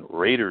Oakland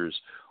Raiders,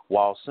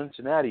 while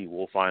Cincinnati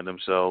will find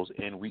themselves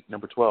in week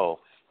number 12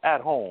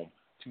 at home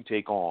to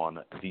take on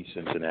the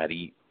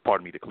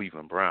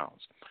Cleveland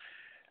Browns.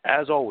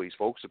 As always,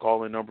 folks, the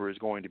call-in number is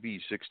going to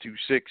be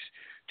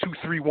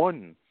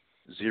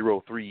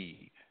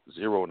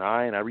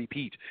 626-231-0309. I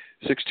repeat,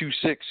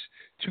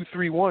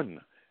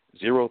 626-231-0309.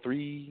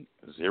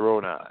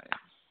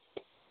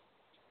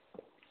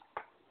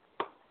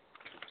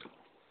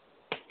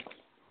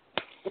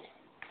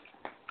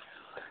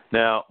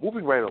 Now,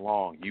 moving right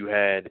along, you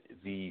had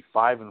the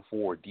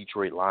 5-4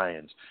 Detroit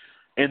Lions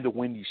in the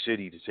Windy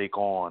City to take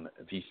on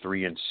the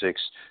 3-6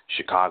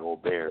 Chicago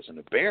Bears. And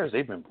the Bears,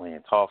 they've been playing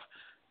tough,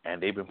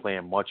 and they've been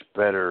playing much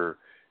better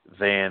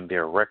than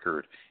their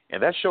record.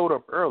 And that showed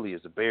up early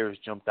as the Bears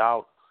jumped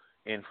out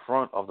in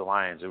front of the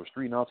Lions. It was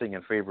 3-0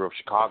 in favor of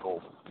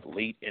Chicago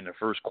late in the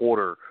first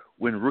quarter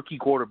when rookie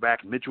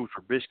quarterback Mitchell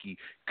Trubisky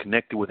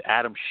connected with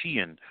Adam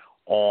Shaheen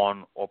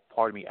on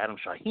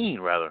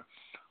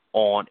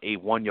a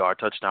 1-yard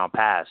touchdown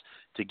pass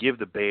to give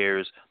the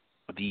Bears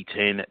the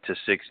 10-6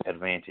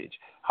 advantage.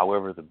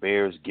 However, the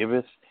Bears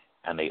giveth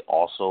and they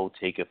also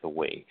taketh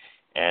away.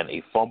 And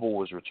a fumble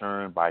was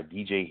returned by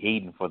DJ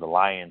Hayden for the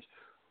Lions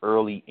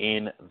early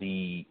in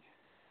the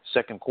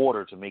second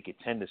quarter to make it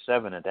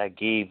 10-7, and that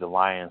gave the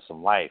Lions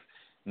some life.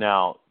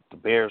 Now, the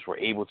Bears were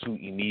able to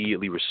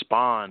immediately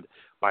respond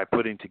by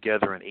putting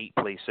together an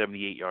 8-play,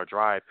 78-yard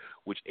drive,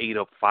 which ate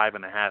up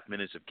 5.5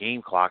 minutes of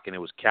game clock, and it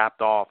was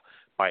capped off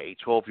by a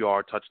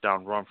 12-yard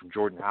touchdown run from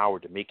Jordan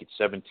Howard to make it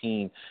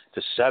 17-7.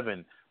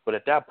 But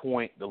at that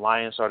point, the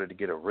Lions started to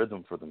get a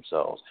rhythm for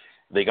themselves.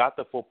 They got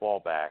the football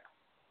back.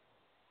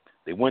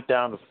 They went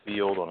down the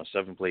field on a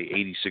 7-play,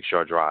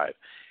 86-yard drive.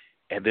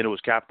 And then it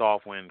was capped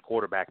off when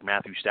quarterback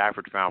Matthew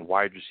Stafford found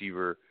wide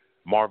receiver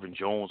Marvin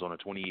Jones on a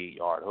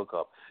 28-yard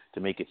hookup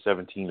to make it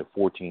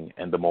 17-14.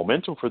 And the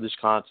momentum for this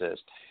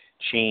contest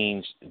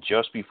changed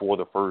just before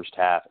the first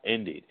half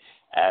ended.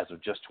 As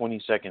of just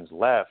 20 seconds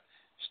left,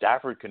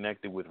 Stafford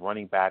connected with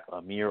running back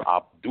Amir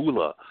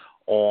Abdullah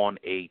on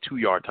a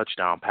 2-yard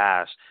touchdown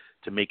pass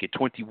to make it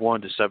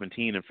 21-17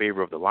 in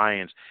favor of the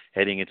Lions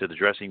heading into the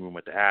dressing room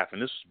at the half. And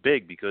this was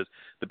big because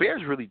the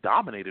Bears really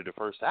dominated the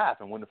first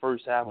half. And when the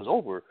first half was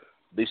over,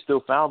 they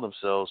still found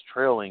themselves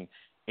trailing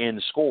in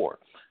the score.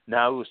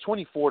 Now, it was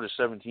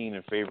 24-17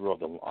 in favor of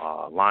the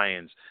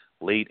Lions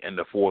late in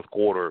the fourth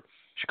quarter.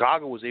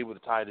 Chicago was able to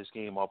tie this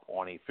game up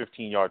on a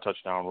 15-yard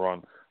touchdown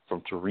run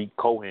from Tariq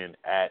Cohen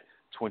at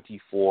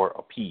 24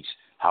 apiece.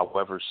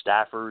 However,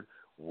 Stafford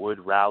would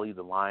rally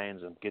the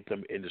Lions and get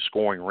them into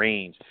scoring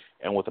range.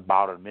 And with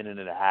about a minute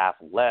and a half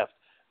left,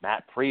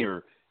 Matt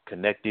Prater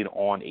connected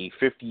on a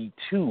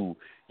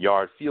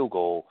 52-yard field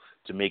goal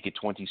to make it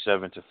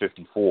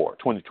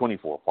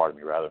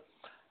 20-24.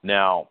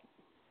 Now,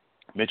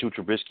 Mitchell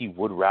Trubisky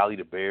would rally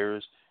the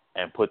Bears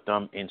and put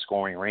them in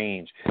scoring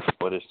range,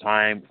 but as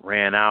time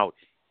ran out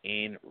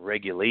in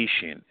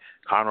regulation,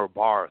 Connor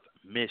Barth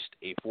missed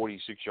a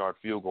 46-yard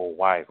field goal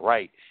wide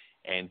right,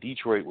 and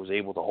Detroit was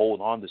able to hold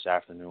on this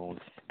afternoon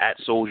at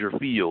Soldier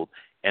Field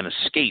and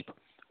escape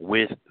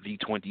with the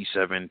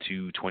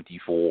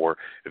 27-24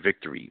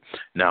 victory.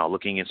 Now,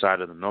 looking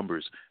inside of the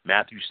numbers,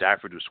 Matthew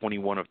Stafford was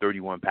 21 of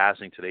 31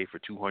 passing today for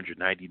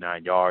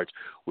 299 yards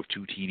with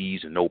 2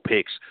 TDs and no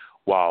picks,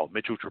 while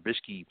Mitchell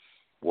Trubisky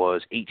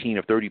was 18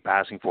 of 30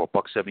 passing for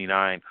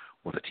 $179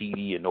 with a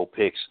TD and no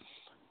picks.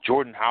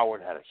 Jordan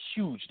Howard had a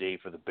huge day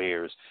for the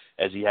Bears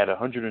as he had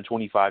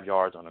 125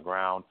 yards on the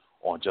ground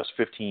on just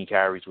 15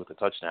 carries with a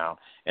touchdown.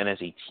 And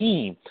as a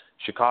team,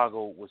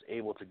 Chicago was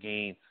able to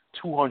gain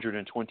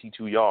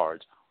 222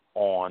 yards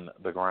on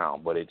the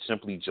ground. But it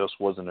simply just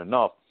wasn't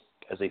enough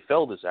as they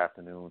fell this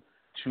afternoon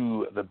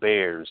to the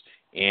Bears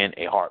in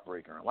a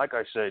heartbreaker. And like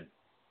I said,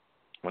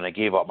 when I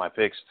gave up my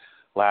picks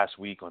last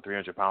week on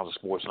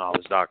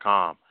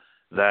 300poundsofsportsknowledge.com,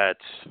 that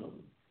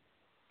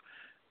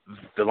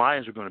the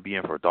Lions are going to be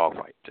in for a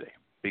dogfight today,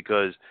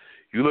 because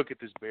you look at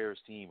this Bears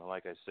team, and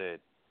like I said,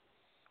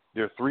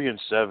 they're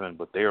 3-7,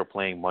 but they are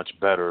playing much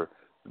better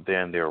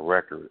than their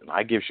record. And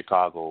I give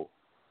Chicago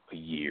a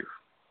year.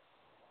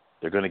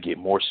 They're going to get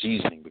more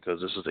seasoning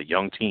because this is a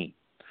young team.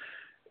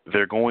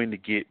 They're going to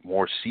get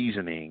more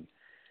seasoning,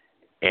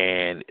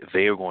 and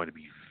they are going to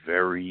be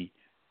very,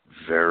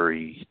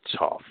 very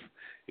tough.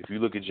 If you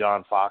look at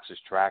John Fox's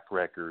track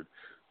record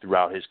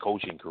throughout his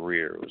coaching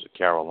career, it was at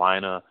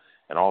Carolina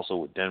and also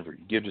with Denver.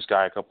 You give this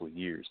guy a couple of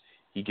years,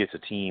 he gets a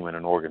team and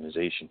an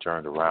organization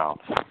turned around,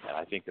 and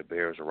I think the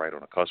Bears are right on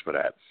the cusp of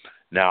that.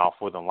 Now,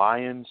 for the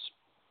Lions,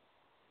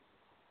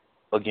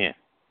 again,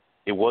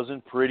 it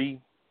wasn't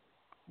pretty,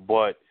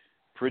 but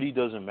pretty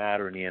doesn't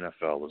matter in the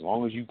NFL. As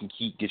long as you can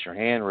get your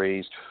hand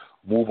raised,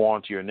 move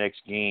on to your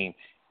next game,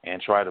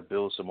 and try to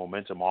build some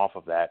momentum off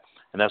of that,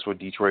 and that's what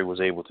Detroit was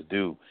able to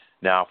do.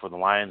 Now, for the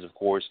Lions, of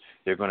course,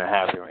 they're going to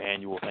have their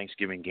annual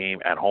Thanksgiving game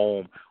at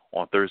home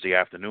on Thursday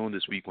afternoon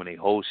this week when they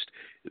host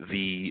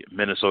the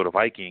Minnesota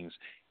Vikings.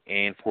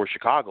 And for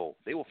Chicago,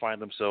 they will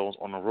find themselves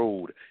on the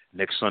road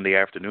next Sunday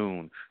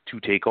afternoon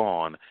to take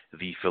on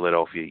the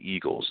Philadelphia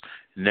Eagles.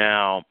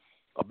 Now,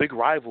 a big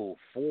rival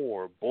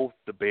for both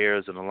the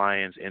Bears and the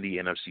Lions in the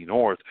NFC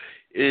North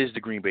is the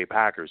Green Bay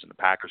Packers. And the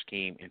Packers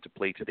came into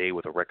play today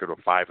with a record of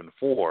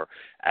 5-4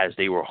 as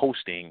they were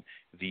hosting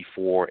the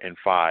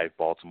 4-5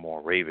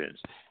 Baltimore Ravens.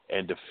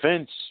 And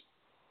defense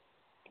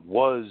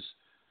was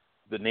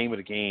the name of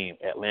the game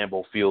at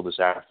Lambeau Field this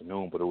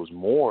afternoon, but it was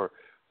more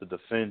the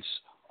defense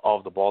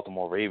of the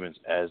Baltimore Ravens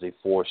as they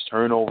forced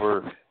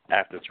turnover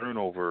after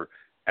turnover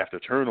after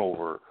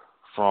turnover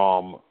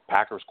from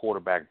Packers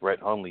quarterback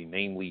Brett Hundley,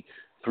 namely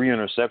 3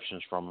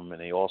 interceptions from him, and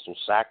they also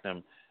sacked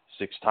him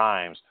 6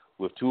 times,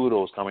 with 2 of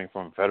those coming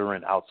from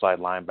veteran outside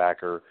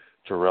linebacker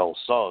Terrell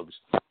Suggs,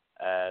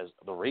 as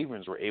the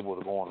Ravens were able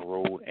to go on the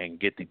road and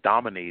get the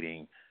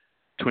dominating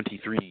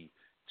 23-0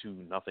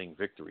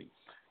 victory.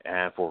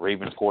 And for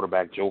Ravens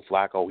quarterback Joe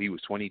Flacco, he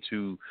was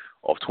 22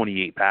 of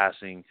 28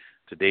 passing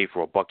today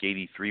for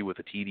 $183 with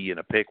a TD and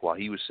a pick, while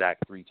he was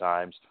sacked 3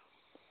 times.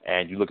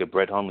 And you look at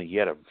Brett Hundley, he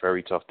had a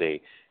very tough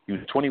day. He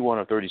was 21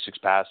 of 36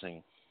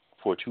 passing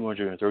for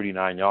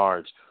 239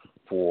 yards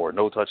for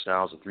no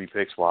touchdowns and 3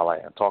 picks, while I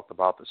talked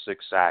about the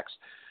 6 sacks.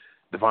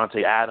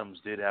 Devontae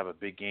Adams did have a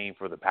big game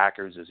for the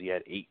Packers as he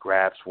had 8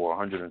 grabs for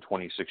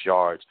 126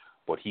 yards,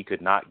 but he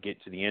could not get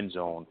to the end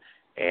zone.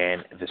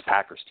 And this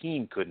Packers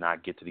team could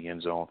not get to the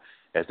end zone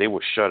as they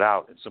were shut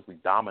out and simply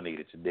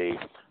dominated today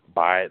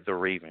by the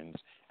Ravens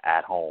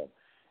at home.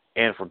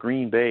 And for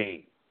Green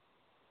Bay,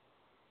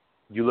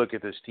 you look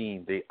at this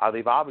team,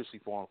 they've obviously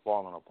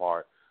fallen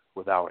apart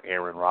without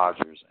Aaron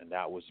Rodgers, and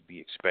that was to be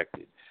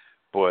expected.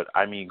 But,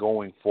 I mean,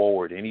 going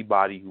forward,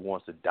 anybody who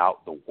wants to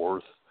doubt the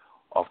worth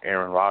of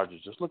Aaron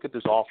Rodgers, just look at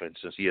this offense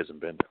since he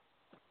hasn't been there.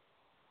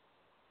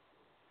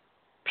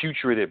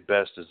 Putrid at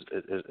best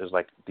is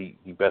like the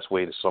best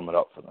way to sum it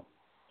up for them.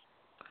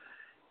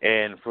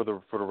 And for the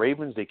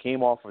Ravens, they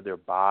came off of their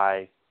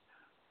bye,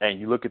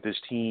 and you look at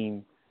this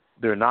team,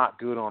 they're not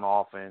good on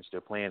offense. They're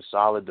playing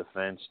solid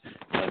defense,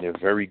 and they're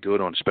very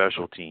good on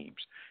special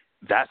teams.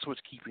 That's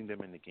what's keeping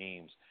them in the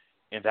games,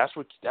 and that's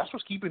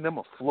what's keeping them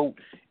afloat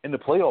in the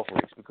playoff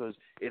race, because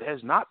it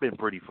has not been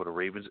pretty for the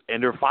Ravens,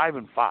 and they're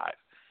 5-5.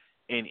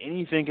 And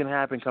anything can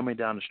happen coming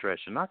down the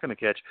stretch. They're not going to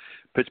catch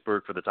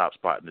Pittsburgh for the top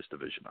spot in this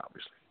division,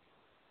 obviously.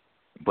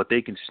 But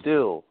they can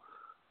still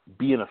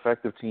be an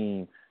effective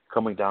team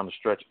coming down the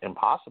stretch and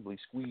possibly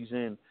squeeze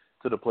in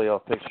to the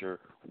playoff picture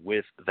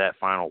with that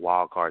final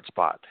wild card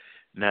spot.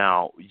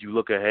 Now, you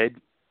look ahead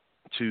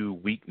to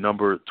week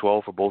number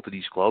 12 for both of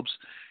these clubs.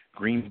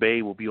 Green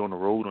Bay will be on the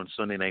road on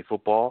Sunday Night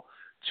Football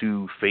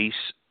to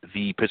face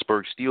the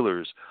Pittsburgh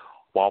Steelers,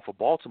 while for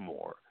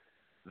Baltimore,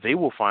 they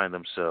will find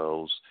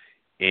themselves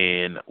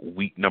in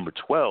week number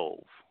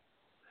 12.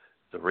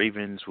 The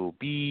Ravens will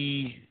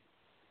be,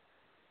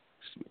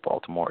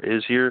 Baltimore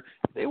is here,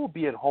 they will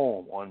be at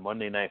home on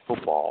Monday Night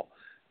Football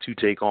to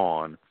take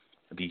on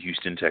the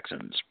Houston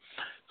Texans.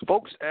 So,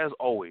 folks, as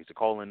always, the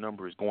call-in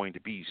number is going to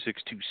be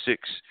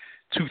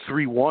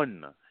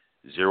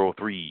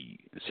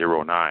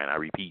 626-231-0309. I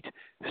repeat,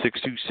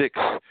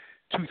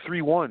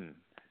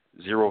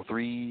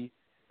 626-231-0309.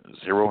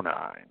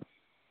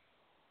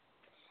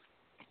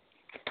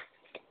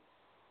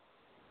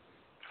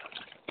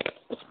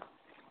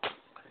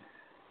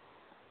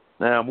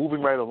 Now,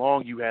 moving right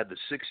along, you had the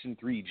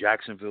 6-3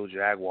 Jacksonville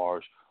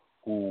Jaguars,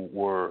 who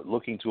were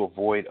looking to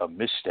avoid a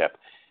misstep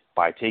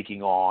by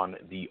taking on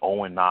the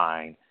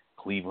 0-9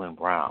 Cleveland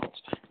Browns.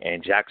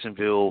 And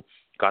Jacksonville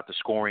got the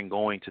scoring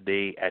going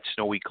today at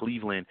snowy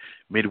Cleveland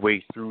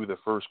midway through the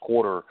first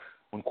quarter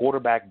when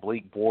quarterback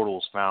Blake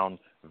Bortles found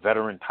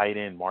veteran tight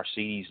end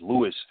Mercedes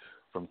Lewis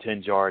from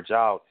 10 yards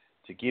out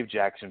to give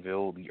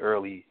Jacksonville the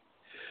early,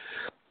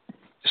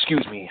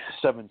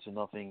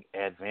 7-0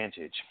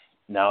 advantage.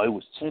 Now, it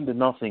was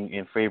 10-0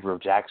 in favor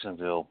of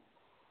Jacksonville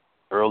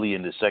early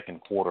in the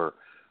second quarter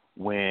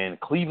when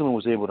Cleveland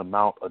was able to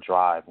mount a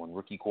drive when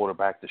rookie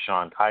quarterback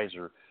Deshaun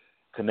Kaiser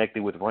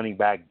connected with running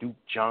back Duke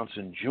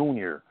Johnson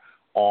Jr.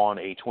 on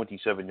a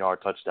 27-yard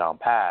touchdown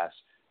pass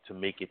to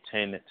make it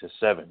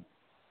 10-7.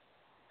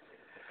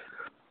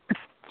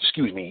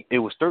 It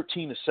was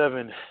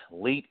 13-7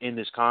 late in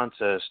this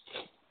contest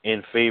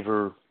in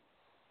favor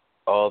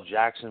of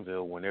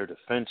Jacksonville when their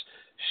defense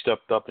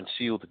stepped up and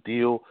sealed the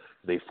deal.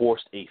 They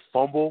forced a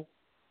fumble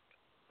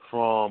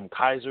from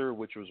Kaiser,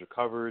 which was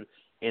recovered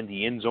in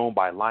the end zone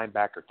by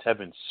linebacker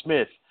Tevin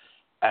Smith,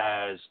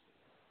 as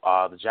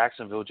the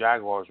Jacksonville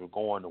Jaguars were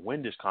going to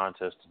win this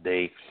contest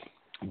today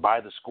by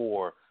the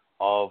score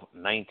of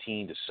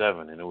 19-7.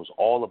 And it was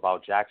all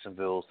about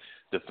Jacksonville's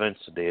defense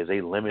today as they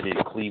limited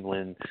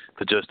Cleveland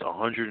to just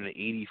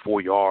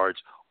 184 yards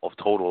of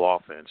total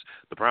offense.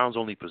 The Browns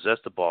only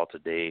possessed the ball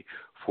today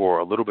for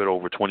a little bit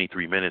over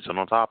 23 minutes. And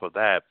on top of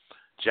that,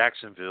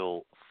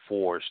 Jacksonville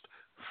forced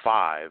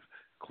 5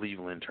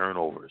 Cleveland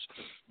turnovers.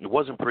 It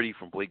wasn't pretty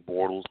from Blake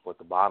Bortles, but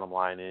the bottom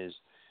line is,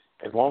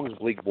 as long as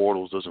Blake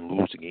Bortles doesn't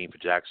lose the game for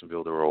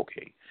Jacksonville, they're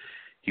okay.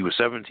 He was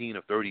 17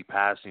 of 30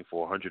 passing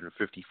for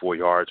 154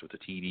 yards with a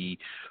TD.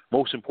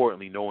 Most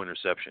importantly, no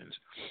interceptions.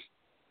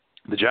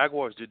 The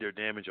Jaguars did their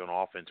damage on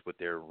offense with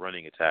their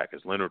running attack,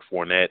 as Leonard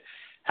Fournette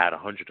had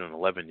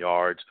 111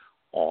 yards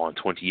on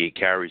 28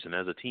 carries, and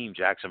as a team,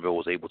 Jacksonville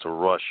was able to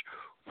rush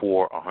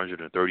for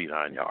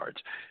 139 yards.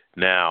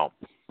 Now,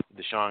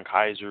 Deshaun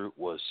Kaiser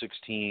was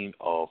 16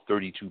 of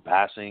 32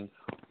 passing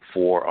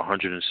for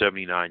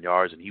 179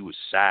 yards, and he was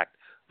sacked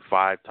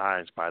 5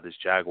 times by this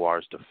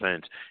Jaguars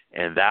defense,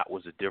 and that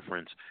was the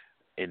difference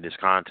in this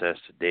contest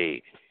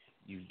today.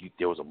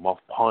 There was a muff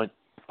punt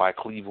by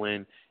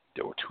Cleveland.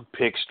 There were 2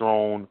 picks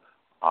thrown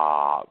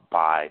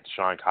by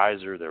Deshaun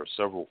Kaiser. There were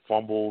several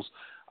fumbles.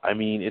 I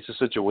mean, it's a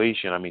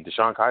situation. I mean,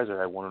 Deshaun Kaiser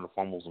had one of the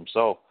fumbles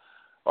himself,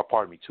 or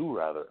pardon me, 2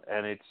 rather,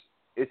 and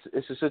it's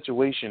a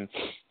situation.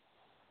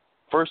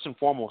 First and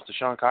foremost,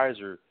 Deshaun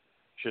Kaiser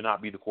should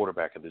not be the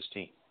quarterback of this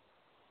team.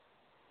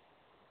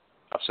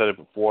 I've said it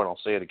before, and I'll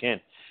say it again.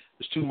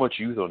 There's too much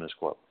youth on this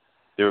club.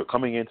 They're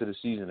coming into the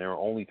season. There were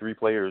only 3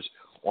 players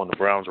on the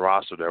Browns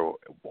roster that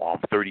were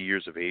 30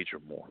 years of age or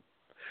more.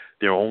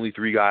 There are only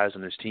 3 guys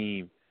on this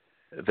team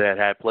that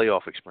had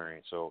playoff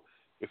experience. So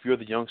if you're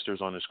the youngsters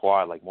on the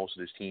squad, like most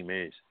of this team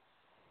is,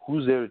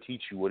 who's there to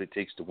teach you what it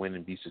takes to win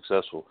and be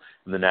successful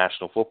in the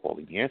National Football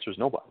League? The answer is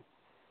nobody.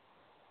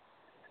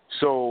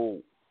 So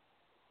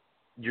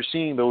you're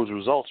seeing those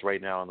results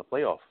right now in the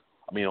playoff.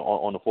 I mean,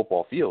 on the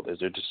football field, as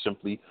they're just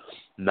simply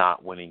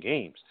not winning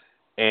games.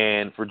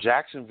 And for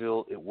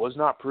Jacksonville, it was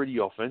not pretty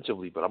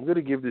offensively, but I'm going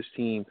to give this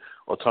team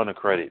a ton of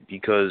credit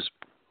because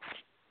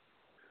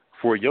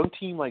for a young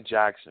team like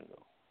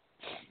Jacksonville,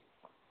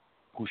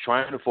 who's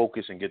trying to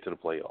focus and get to the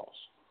playoffs,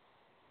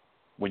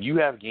 when you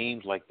have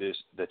games like this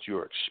that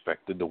you're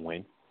expected to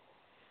win,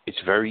 it's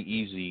very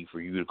easy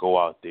for you to go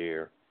out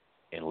there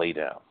and lay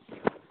down.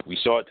 We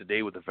saw it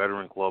today with the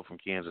veteran club from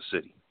Kansas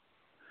City.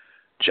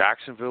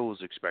 Jacksonville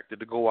was expected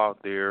to go out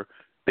there.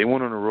 They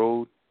went on the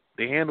road.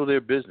 They handled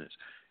their business.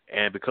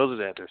 And because of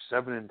that, they're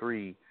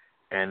 7-3,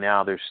 and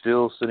now they're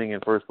still sitting in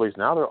first place.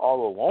 Now they're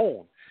all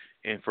alone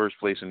in first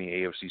place in the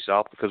AFC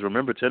South because,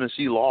 remember,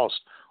 Tennessee lost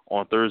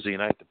on Thursday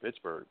night to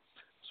Pittsburgh.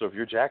 So if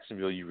you're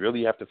Jacksonville, you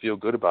really have to feel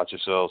good about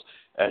yourselves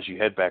as you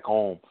head back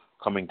home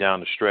coming down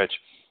the stretch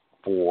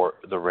for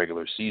the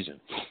regular season.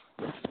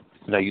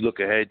 Now you look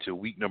ahead to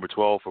week number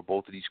 12 for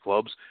both of these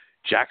clubs.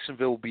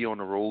 Jacksonville will be on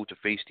the road to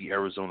face the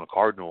Arizona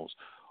Cardinals,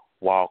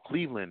 while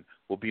Cleveland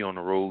will be on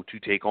the road to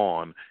take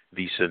on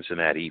the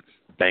Cincinnati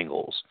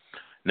Bengals.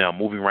 Now,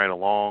 moving right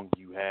along,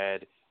 you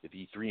had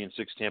the 3-6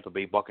 Tampa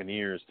Bay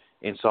Buccaneers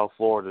in South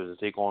Florida to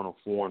take on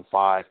the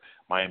 4-5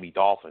 Miami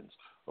Dolphins.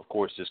 Of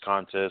course, this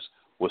contest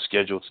was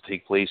scheduled to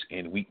take place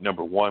in week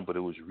number 1, but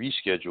it was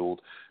rescheduled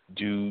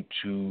due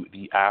to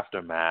the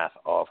aftermath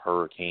of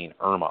Hurricane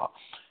Irma.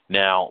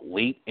 Now,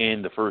 late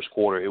in the first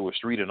quarter, it was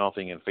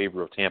 3-0 in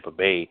favor of Tampa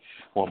Bay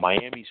when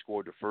Miami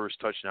scored the first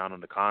touchdown in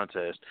the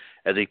contest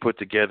as they put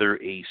together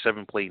a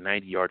 7-play,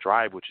 90-yard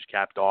drive, which is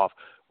capped off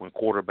when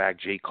quarterback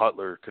Jay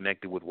Cutler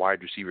connected with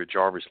wide receiver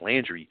Jarvis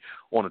Landry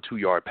on a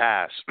 2-yard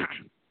pass,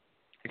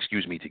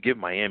 to give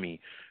Miami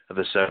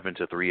the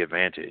 7-3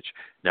 advantage.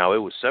 Now, it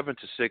was 7-6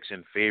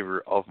 in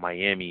favor of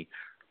Miami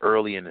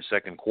early in the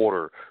second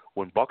quarter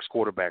when Bucs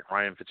quarterback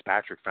Ryan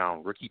Fitzpatrick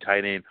found rookie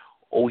tight end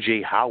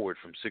O.J. Howard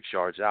from 6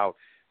 yards out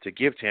to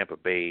give Tampa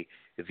Bay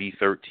the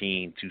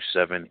 13-7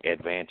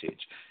 advantage.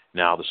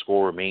 Now, the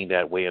score remained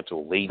that way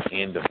until late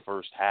in the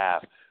first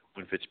half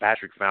when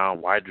Fitzpatrick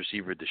found wide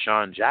receiver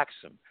Deshaun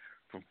Jackson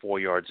from 4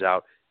 yards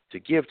out to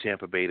give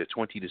Tampa Bay the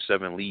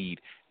 20-7 lead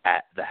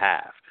at the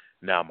half.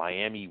 Now,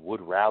 Miami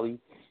would rally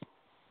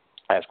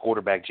as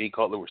quarterback Jay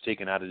Cutler was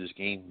taken out of this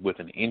game with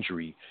an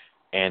injury,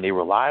 and they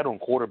relied on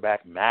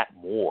quarterback Matt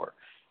Moore.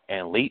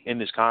 And late in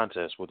this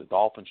contest, with the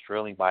Dolphins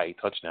trailing by a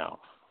touchdown,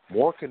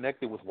 Moore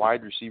connected with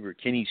wide receiver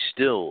Kenny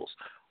Stills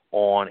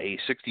on a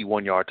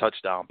 61-yard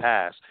touchdown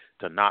pass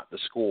to knock the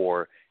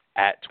score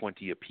at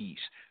 20 apiece.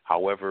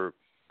 However,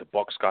 the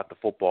Bucs got the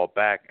football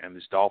back, and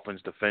this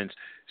Dolphins defense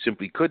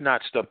simply could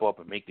not step up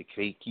and make the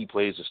key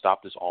plays to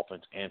stop this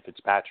offense and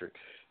Fitzpatrick.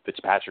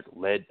 Fitzpatrick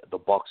led the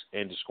Bucs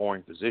into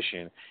scoring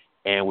position,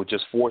 and with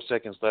just 4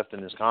 seconds left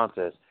in this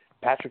contest,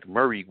 Patrick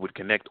Murray would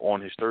connect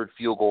on his third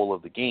field goal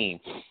of the game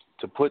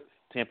to put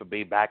Tampa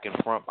Bay back in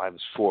front by the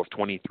score of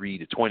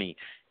 23-20,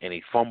 and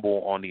a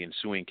fumble on the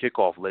ensuing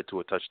kickoff led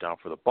to a touchdown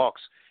for the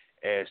Bucs,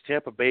 as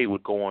Tampa Bay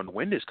would go on to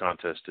win this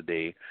contest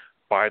today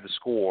by the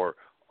score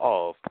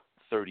of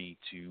 30-20.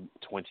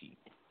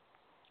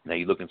 Now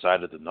you look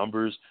inside of the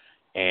numbers,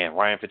 and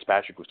Ryan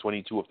Fitzpatrick was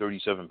 22 of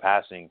 37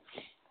 passing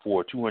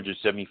for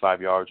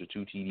 275 yards with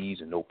 2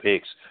 TDs and no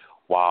picks,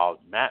 while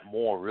Matt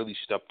Moore really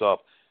stepped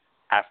up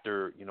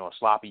after, a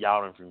sloppy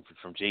outing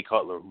from Jay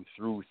Cutler, who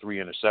threw 3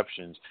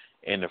 interceptions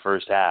in the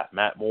first half.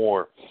 Matt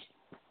Moore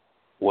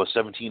was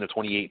 17 of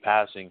 28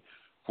 passing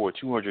for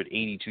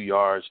 282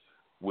 yards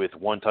with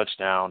 1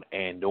 touchdown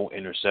and no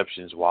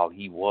interceptions, while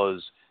he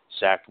was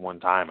sacked 1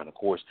 time. And, of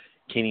course,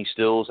 Kenny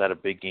Stills had a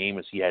big game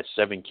as he had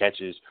 7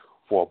 catches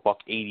for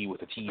 $180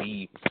 with a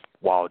TD,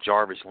 while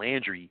Jarvis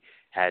Landry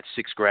had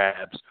 6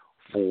 grabs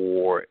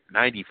for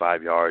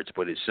 95 yards,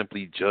 but it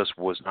simply just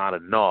was not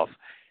enough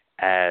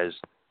as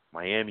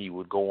Miami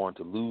would go on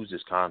to lose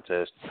this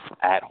contest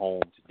at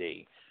home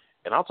today.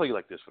 And I'll tell you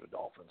like this for the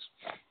Dolphins.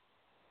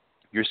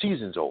 Your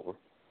season's over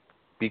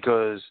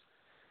because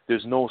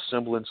there's no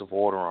semblance of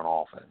order on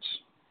offense.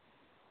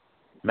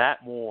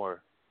 Matt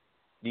Moore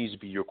needs to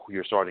be your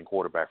starting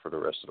quarterback for the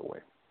rest of the way.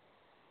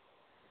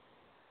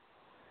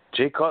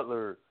 Jay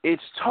Cutler,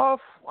 it's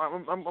tough.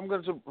 I'm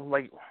going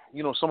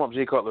to sum up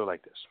Jay Cutler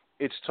like this.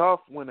 It's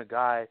tough when a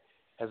guy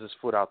has his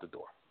foot out the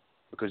door,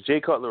 because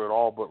Jay Cutler had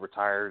all but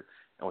retired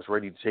and was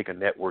ready to take a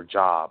network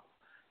job,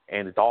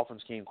 and the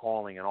Dolphins came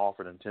calling and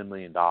offered him $10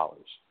 million,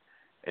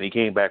 and he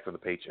came back for the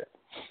paycheck.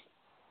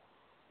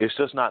 It's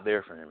just not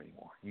there for him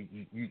anymore.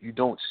 You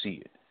don't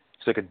see it.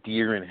 It's like a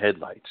deer in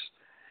headlights.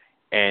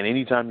 And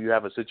anytime you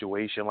have a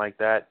situation like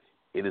that,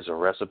 it is a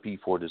recipe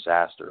for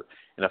disaster.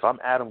 And if I'm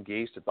Adam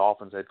Gase, the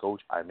Dolphins head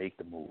coach, I make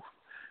the move.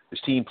 This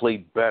team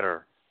played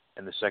better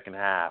in the second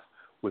half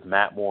with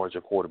Matt Moore as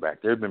a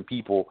quarterback. There have been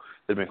people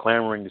that have been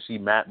clamoring to see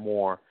Matt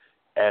Moore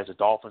as a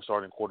Dolphins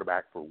starting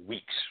quarterback for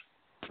weeks.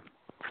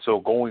 So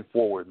going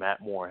forward,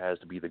 Matt Moore has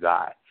to be the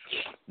guy.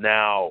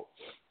 Now,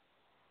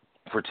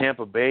 for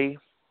Tampa Bay,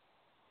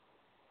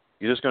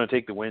 you're just going to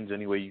take the wins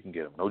any way you can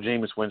get them. No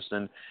Jameis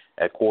Winston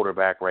at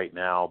quarterback right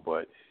now,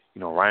 but,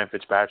 Ryan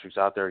Fitzpatrick's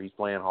out there. He's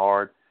playing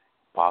hard,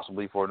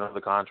 possibly for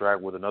another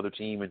contract with another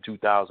team in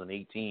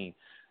 2018.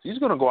 So he's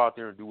going to go out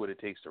there and do what it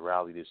takes to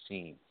rally this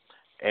team.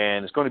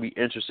 And it's going to be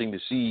interesting to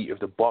see if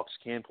the Bucs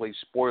can play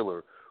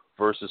spoiler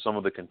versus some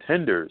of the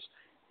contenders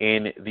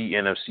in the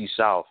NFC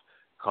South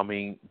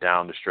coming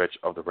down the stretch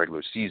of the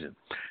regular season.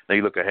 Now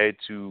you look ahead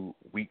to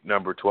week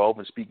number 12,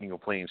 and speaking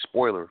of playing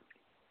spoiler,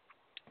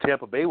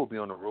 Tampa Bay will be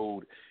on the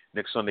road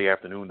next Sunday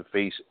afternoon to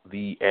face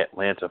the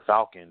Atlanta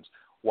Falcons,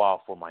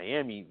 while for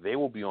Miami, they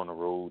will be on the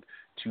road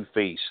to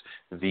face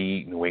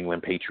the New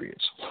England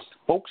Patriots.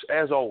 Folks,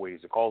 as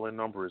always, the call-in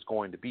number is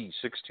going to be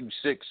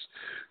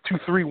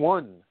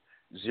 626-231-0309.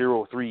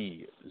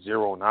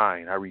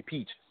 I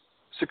repeat,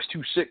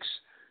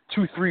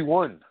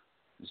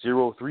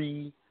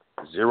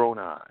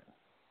 626-231-0309.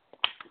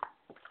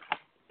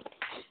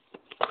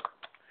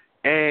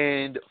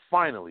 And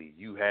finally,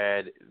 you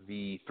had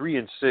the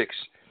 3-6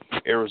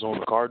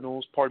 Arizona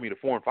Cardinals, the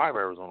 4-5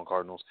 Arizona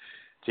Cardinals,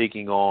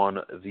 taking on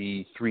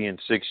the 3-6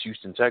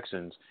 Houston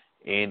Texans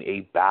in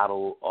a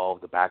battle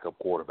of the backup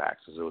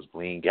quarterbacks. As it was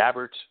Blaine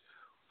Gabbert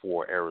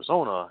for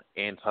Arizona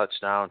and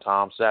touchdown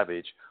Tom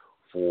Savage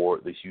for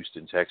the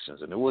Houston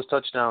Texans. And it was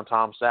touchdown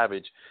Tom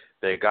Savage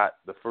that got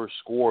the first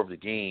score of the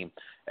game,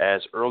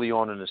 as early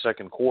on in the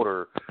second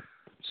quarter,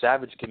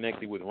 Savage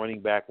connected with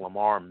running back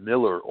Lamar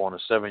Miller on a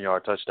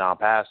 7-yard touchdown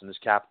pass, and this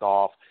capped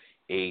off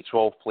a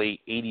 12-play,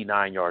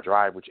 89-yard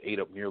drive, which ate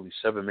up nearly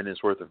 7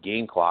 minutes worth of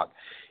game clock,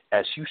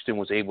 as Houston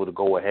was able to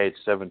go ahead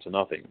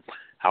 7-0.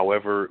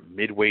 However,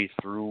 midway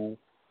through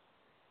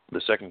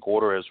the second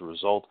quarter, as a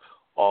result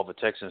of a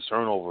Texans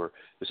turnover,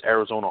 this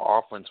Arizona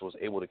offense was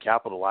able to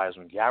capitalize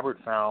when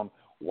Gabbert found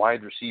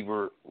wide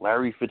receiver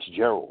Larry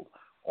Fitzgerald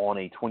on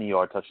a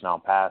 20-yard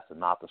touchdown pass to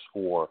knock the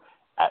score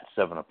at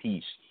 7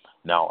 apiece.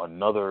 Now,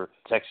 another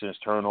Texans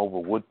turnover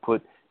would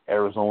put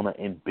Arizona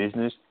in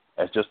business,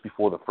 as just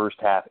before the first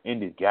half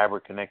ended,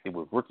 Gabbert connected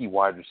with rookie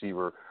wide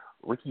receiver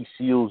Ricky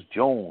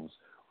Seals-Jones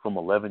from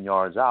 11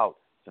 yards out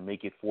to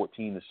make it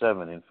 14-7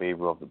 in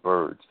favor of the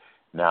Birds.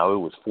 Now, it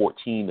was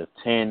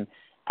 14-10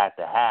 at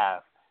the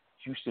half.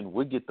 Houston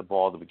would get the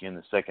ball to begin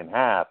the second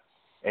half,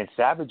 and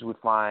Savage would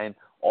find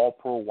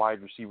all-pro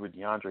wide receiver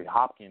DeAndre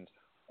Hopkins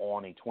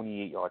on a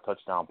 28-yard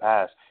touchdown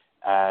pass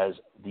as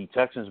the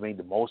Texans made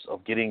the most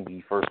of getting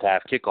the first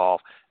half kickoff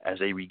as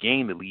they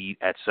regained the lead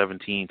at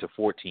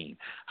 17-14.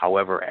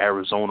 However,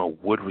 Arizona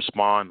would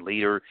respond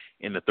later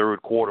in the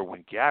third quarter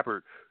when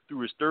Gabbert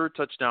threw his third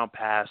touchdown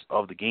pass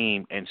of the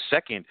game and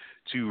second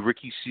to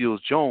Ricky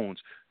Seals-Jones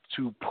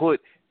to put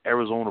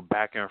Arizona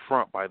back in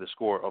front by the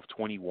score of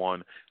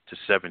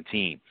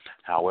 21-17.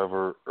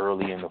 However,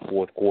 early in the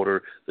fourth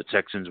quarter, the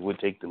Texans would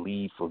take the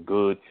lead for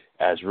good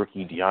as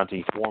rookie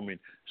Deontay Foreman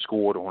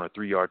scored on a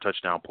 3-yard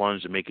touchdown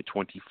plunge to make it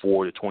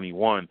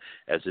 24-21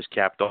 as this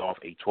capped off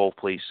a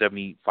 12-play,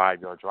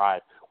 75-yard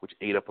drive, which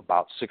ate up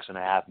about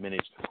 6.5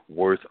 minutes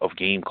worth of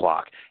game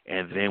clock.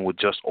 And then with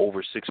just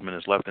over 6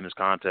 minutes left in this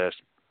contest,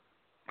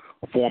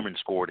 Foreman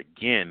scored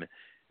again,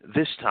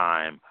 this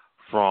time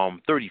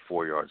from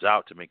 34 yards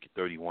out to make it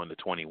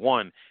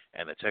 31-21,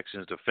 and the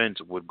Texans' defense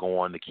would go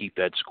on to keep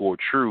that score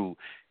true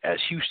as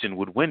Houston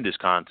would win this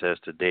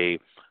contest today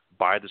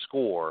by the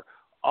score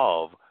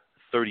of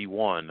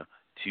 31-21.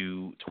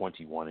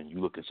 And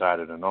you look inside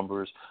of the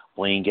numbers,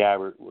 Blaine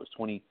Gabbert was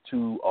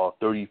 22 of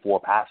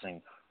 34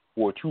 passing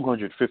for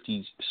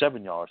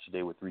 257 yards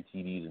today with 3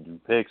 TDs and 2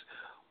 picks,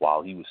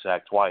 while he was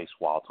sacked twice,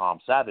 while Tom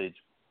Savage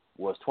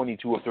was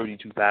 22 of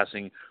 32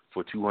 passing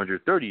for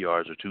 230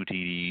 yards or 2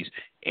 TDs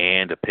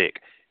and a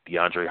pick.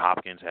 DeAndre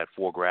Hopkins had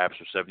 4 grabs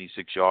for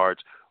 76 yards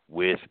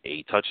with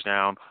a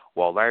touchdown,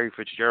 while Larry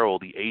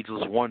Fitzgerald, the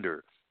ageless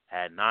wonder,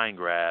 had 9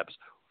 grabs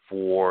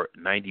for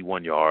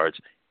 91 yards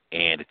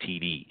and a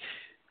TD.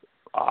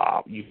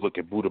 You look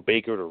at Budda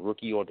Baker, the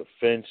rookie on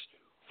defense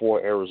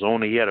for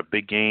Arizona. He had a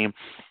big game,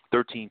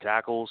 13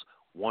 tackles,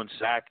 1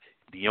 sack.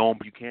 Deone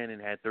Buchanan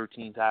had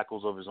 13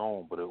 tackles of his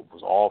own, but it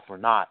was all for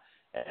naught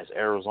as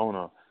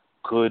Arizona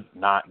could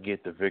not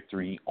get the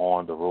victory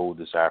on the road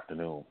this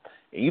afternoon.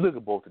 And you look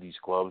at both of these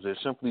clubs, they're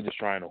simply just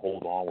trying to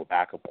hold on with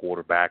backup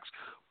quarterbacks.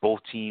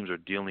 Both teams are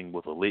dealing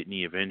with a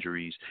litany of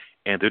injuries,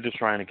 and they're just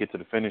trying to get to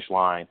the finish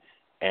line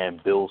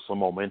and build some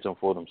momentum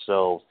for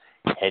themselves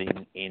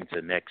heading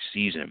into next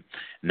season.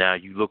 Now,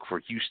 you look for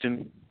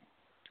Houston.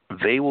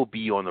 They will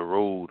be on the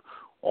road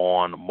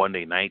on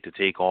Monday night to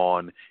take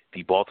on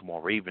the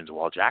Baltimore Ravens,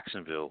 while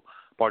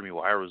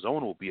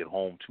Arizona will be at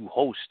home to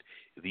host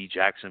the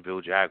Jacksonville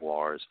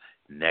Jaguars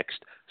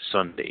next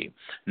Sunday.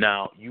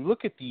 Now, you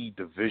look at the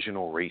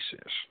divisional races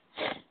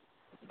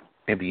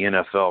in the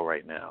NFL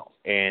right now,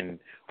 and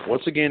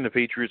once again, the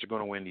Patriots are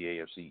going to win the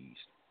AFC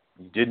East.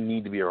 You didn't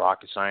need to be a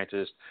rocket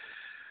scientist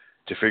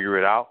to figure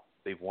it out.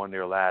 They've won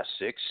their last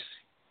 6,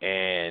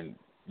 and,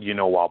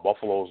 while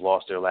Buffalo's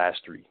lost their last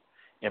 3,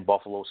 and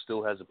Buffalo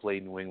still hasn't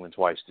played New England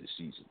twice this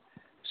season.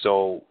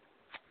 So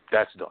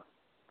that's done.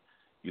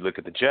 You look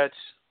at the Jets.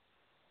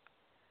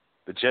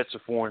 The Jets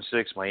are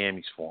 4-6.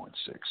 Miami's 4-6.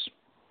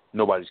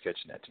 Nobody's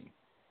catching that team.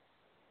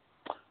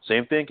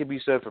 Same thing can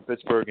be said for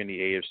Pittsburgh in the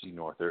AFC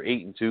North. They're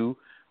 8-2.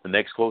 The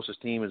next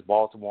closest team is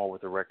Baltimore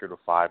with a record of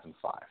 5-5.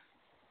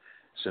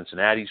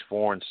 Cincinnati's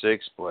 4-6,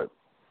 but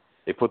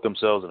they put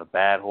themselves in a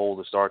bad hole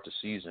to start the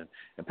season.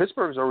 And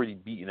Pittsburgh's already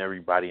beaten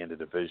everybody in the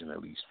division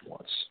at least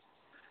once.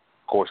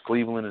 Of course,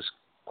 Cleveland is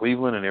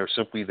Cleveland, and they're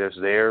simply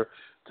just there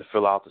to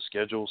fill out the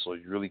schedule, so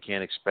you really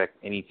can't expect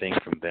anything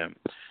from them.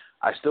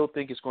 I still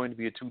think it's going to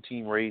be a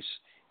 2-team race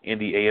in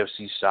the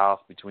AFC South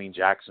between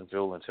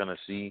Jacksonville and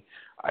Tennessee.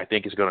 I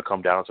think it's going to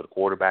come down to the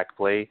quarterback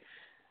play.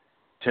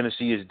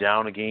 Tennessee is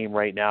down a game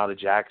right now to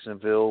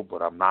Jacksonville,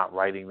 but I'm not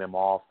writing them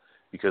off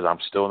because I'm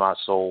still not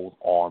sold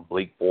on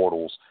Blake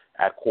Bortles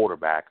at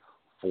quarterback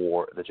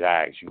for the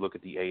Jags. You look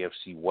at the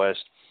AFC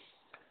West,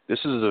 this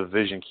is a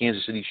division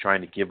Kansas City's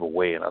trying to give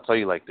away, and I'll tell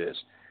you like this.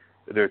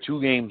 They're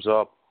 2 games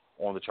up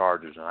on the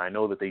Chargers, and I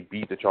know that they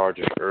beat the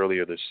Chargers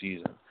earlier this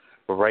season.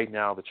 But right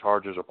now, the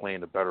Chargers are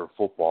playing the better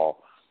football.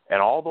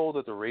 And although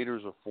that the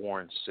Raiders are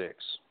 4-6,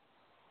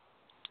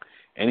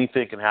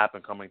 anything can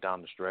happen coming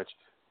down the stretch.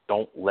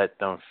 Don't let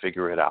them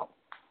figure it out.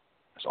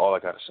 That's all I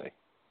got to say.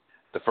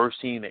 The first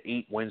team to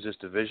 8 wins this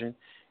division.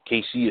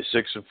 KC is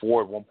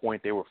 6-4. At one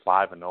point, they were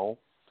 5-0.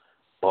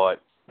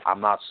 But I'm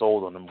not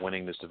sold on them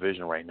winning this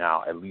division right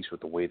now, at least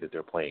with the way that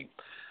they're playing.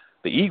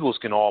 The Eagles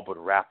can all but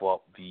wrap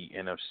up the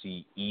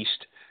NFC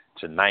East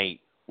tonight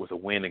with a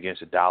win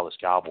against the Dallas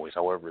Cowboys.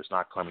 However, it's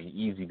not coming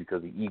easy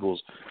because the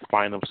Eagles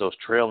find themselves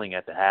trailing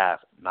at the half,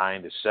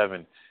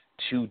 9-7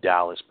 to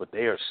Dallas, but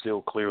they are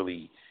still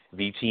clearly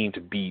the team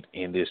to beat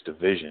in this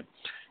division.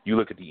 You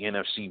look at the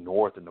NFC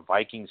North, and the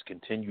Vikings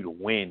continue to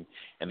win,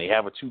 and they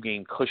have a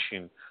 2-game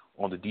cushion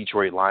on the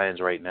Detroit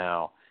Lions right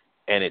now.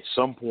 And at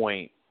some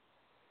point,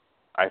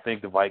 I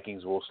think the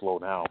Vikings will slow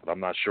down, but I'm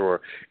not sure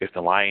if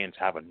the Lions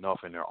have enough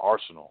in their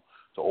arsenal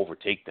to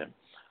overtake them.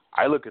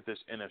 I look at this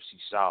NFC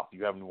South.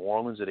 You have New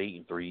Orleans at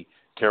 8-3.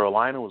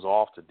 Carolina was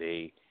off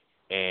today,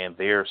 and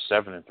they're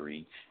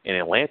 7-3. And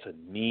Atlanta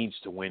needs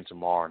to win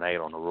tomorrow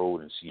night on the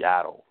road in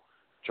Seattle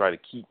try to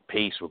keep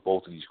pace with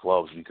both of these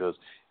clubs, because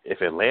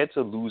if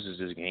Atlanta loses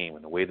this game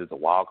in the way that the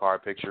wild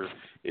card picture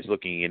is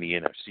looking in the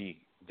NFC,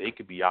 they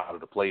could be out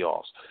of the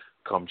playoffs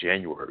come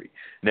January.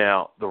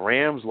 Now, the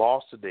Rams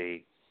lost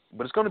today,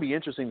 but it's going to be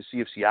interesting to see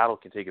if Seattle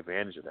can take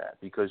advantage of that,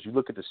 because you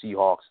look at the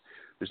Seahawks,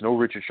 there's no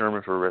Richard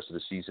Sherman for the rest of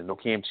the season, no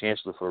Cam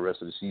Chancellor for the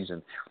rest of the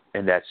season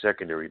in that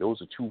secondary.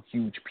 Those are two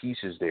huge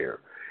pieces there.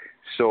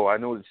 So I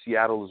know that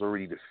Seattle has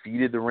already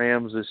defeated the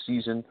Rams this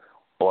season,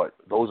 but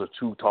those are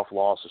two tough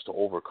losses to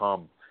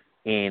overcome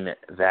in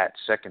that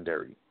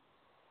secondary.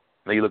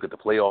 Now you look at the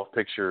playoff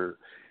picture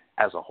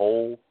as a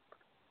whole,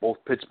 both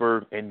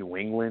Pittsburgh and New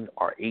England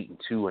are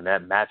 8-2, and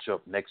that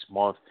matchup next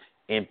month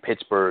in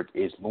Pittsburgh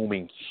is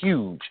looming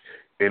huge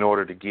in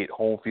order to get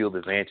home field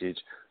advantage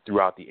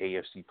throughout the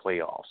AFC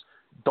playoffs.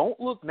 Don't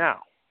look now,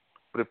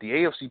 but if the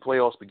AFC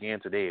playoffs began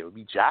today, it would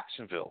be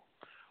Jacksonville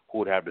who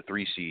would have the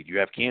 3 seed. You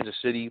have Kansas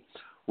City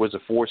was the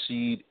 4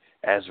 seed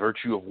as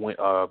virtue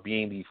of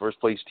being the first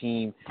place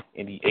team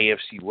in the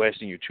AFC West,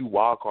 and your 2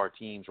 wildcard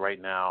teams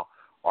right now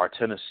are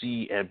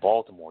Tennessee and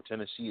Baltimore.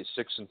 Tennessee is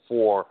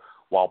 6-4,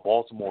 while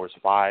Baltimore is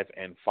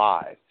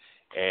 5-5,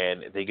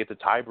 and they get the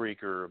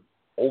tiebreaker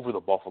over the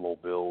Buffalo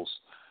Bills,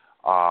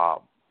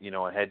 in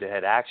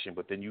head-to-head action.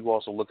 But then you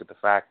also look at the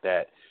fact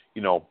that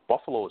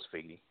Buffalo is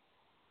fading,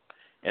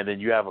 and then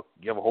you have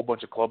a whole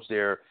bunch of clubs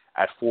there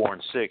at 4-6.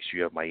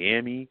 You have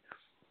Miami,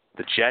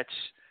 the Jets,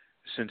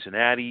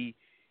 Cincinnati,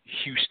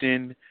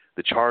 Houston,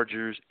 the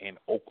Chargers, and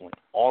Oakland.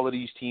 All of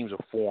these teams are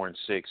 4-6,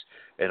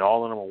 and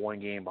all of them are 1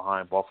 game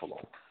behind Buffalo.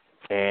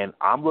 And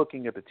I'm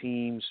looking at the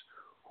teams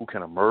who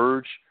can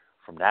emerge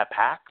from that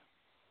pack.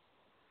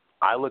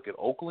 I look at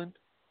Oakland,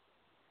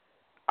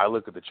 I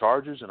look at the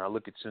Chargers, and I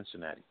look at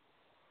Cincinnati.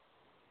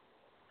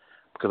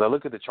 Because I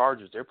look at the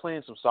Chargers, they're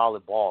playing some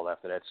solid ball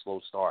after that slow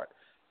start.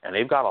 And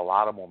they've got a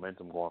lot of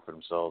momentum going for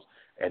themselves,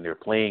 and they're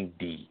playing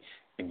D.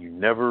 And you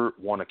never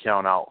want to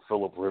count out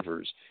Phillip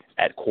Rivers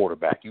at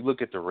quarterback. You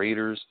look at the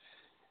Raiders,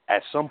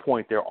 at some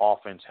point their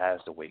offense has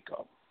to wake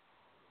up.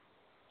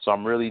 So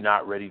I'm really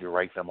not ready to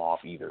write them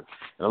off either.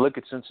 And I look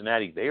at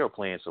Cincinnati, they are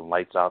playing some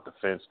lights-out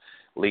defense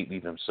lately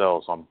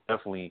themselves. So I'm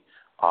definitely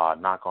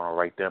not going to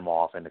write them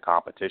off in the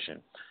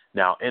competition.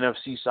 Now,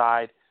 NFC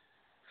side,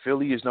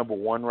 Philly is number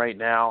 1 right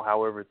now.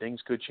 However,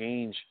 things could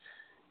change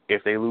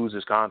if they lose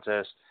this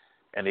contest,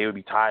 and they would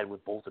be tied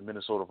with both the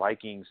Minnesota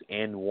Vikings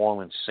and New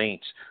Orleans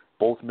Saints.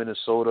 Both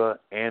Minnesota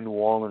and New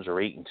Orleans are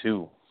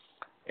 8-2.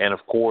 And,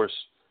 of course,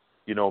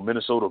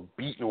 Minnesota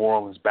beat New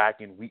Orleans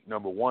back in week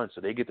number 1,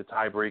 so they get the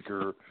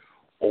tiebreaker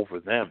over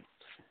them.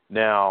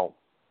 Now,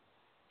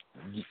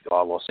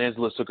 Los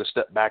Angeles took a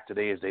step back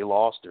today as they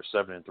lost. They're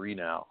 7-3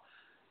 now,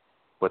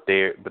 but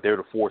they're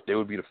the 4th. They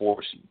would be the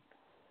 4th seed.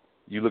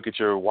 You look at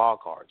your wild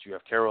cards. You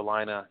have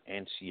Carolina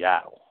and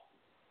Seattle.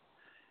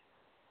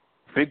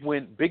 Big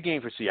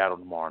game for Seattle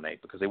tomorrow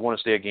night because they want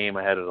to stay a game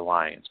ahead of the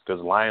Lions,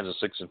 because the Lions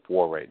are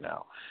 6-4 right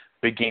now.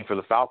 Big game for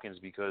the Falcons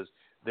because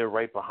they're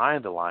right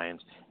behind the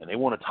Lions, and they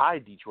want to tie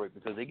Detroit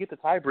because they get the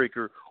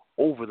tiebreaker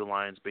over the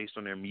Lions based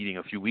on their meeting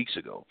a few weeks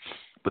ago.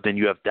 But then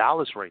you have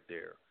Dallas right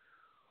there,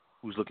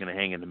 who's looking to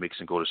hang in the mix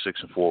and go to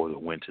 6-4 with a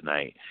win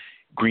tonight.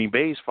 Green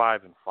Bay's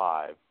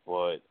 5-5,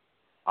 but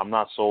I'm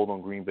not sold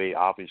on Green Bay,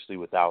 obviously,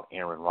 without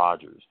Aaron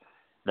Rodgers.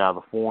 Now,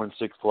 the 4-6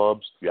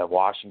 clubs, you have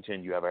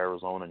Washington, you have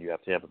Arizona, and you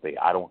have Tampa Bay.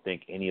 I don't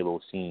think any of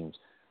those teams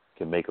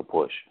can make a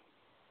push.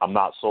 I'm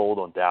not sold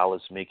on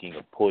Dallas making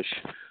a push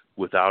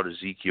without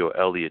Ezekiel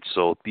Elliott.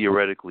 So,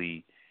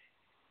 theoretically,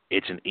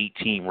 it's an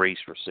 8-team race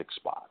for 6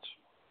 spots.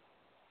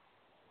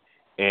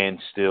 And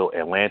still,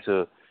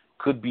 Atlanta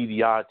could be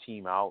the odd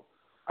team out.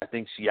 I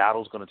think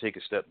Seattle's going to take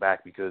a step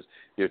back because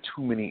there are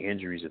too many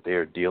injuries that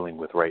they're dealing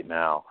with right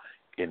now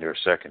in their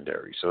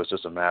secondary. So it's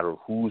just a matter of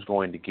who's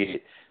going to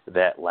get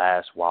that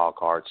last wild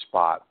card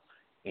spot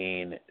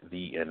in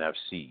the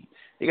NFC.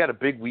 They got a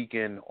big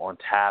weekend on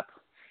tap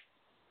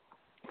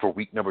for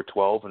week number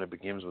 12, and it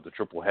begins with a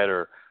triple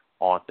header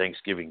on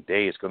Thanksgiving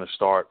Day. It's going to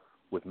start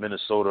with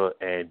Minnesota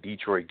and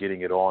Detroit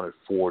getting it on at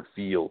Ford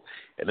Field.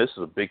 And this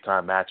is a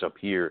big-time matchup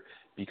here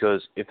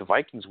because if the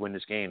Vikings win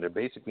this game, they're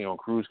basically on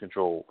cruise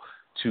control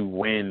to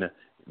win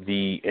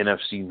the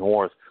NFC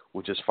North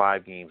with just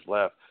 5 games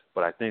left.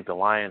 But I think the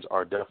Lions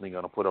are definitely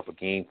going to put up a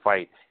game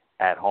fight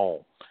at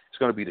home. It's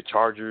going to be the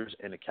Chargers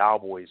and the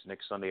Cowboys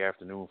next Sunday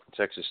afternoon from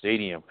Texas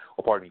Stadium,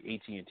 or pardon me,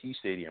 AT&T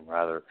Stadium,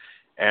 rather.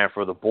 And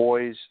for the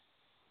boys,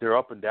 they're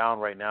up and down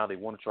right now. They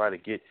want to try to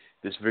get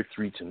this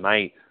victory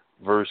tonight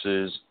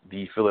versus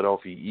the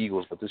Philadelphia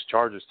Eagles. But this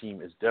Chargers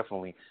team is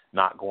definitely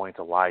not going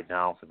to lie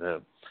down for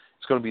them.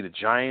 It's going to be the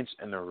Giants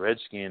and the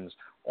Redskins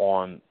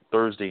on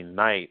Thursday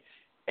night.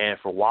 And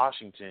for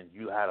Washington,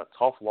 you had a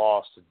tough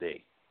loss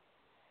today.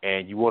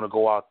 And you want to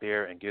go out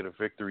there and get a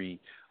victory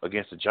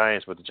against the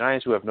Giants. But the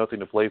Giants, who have nothing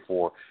to play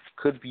for,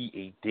 could be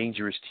a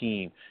dangerous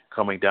team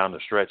coming down the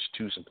stretch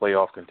to some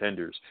playoff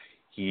contenders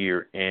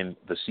here in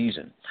the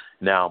season.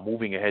 Now,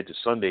 moving ahead to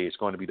Sunday, it's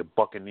going to be the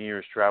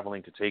Buccaneers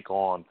traveling to take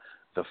on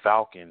the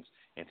Falcons.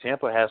 And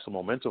Tampa has some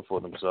momentum for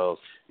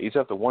themselves. You just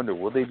have to wonder,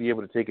 will they be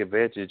able to take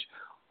advantage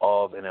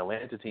of an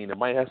Atlanta team that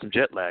might have some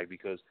jet lag,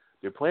 because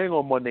They're playing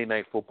on Monday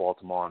Night Football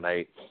tomorrow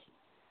night.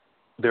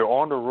 They're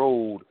on the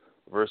road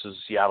versus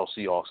the Seattle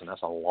Seahawks, and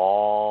that's a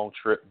long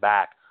trip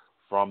back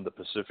from the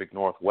Pacific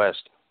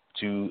Northwest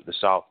to the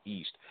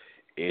Southeast.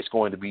 It's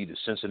going to be the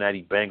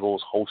Cincinnati Bengals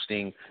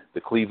hosting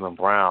the Cleveland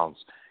Browns.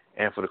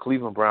 And for the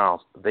Cleveland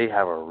Browns, they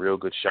have a real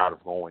good shot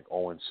of going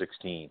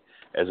 0-16.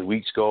 As the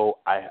weeks go,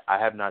 I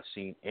have not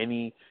seen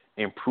any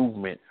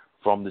improvement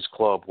from this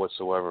club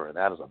whatsoever, and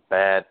that is a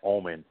bad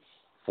omen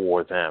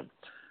for them.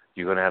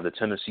 You're going to have the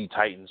Tennessee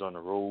Titans on the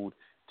road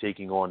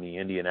taking on the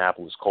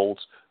Indianapolis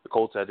Colts. The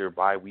Colts had their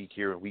bye week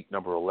here in week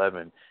number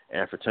 11,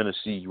 and for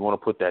Tennessee, you want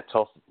to put that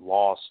tough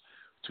loss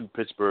to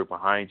Pittsburgh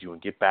behind you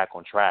and get back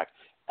on track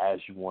as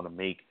you want to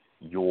make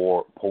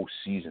your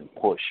postseason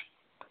push.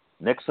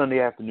 Next Sunday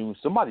afternoon,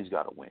 somebody's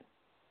got to win,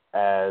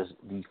 as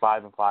the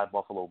 5-5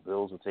 Buffalo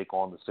Bills will take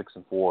on the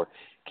 6-4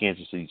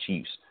 Kansas City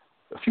Chiefs.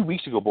 A few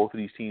weeks ago, both of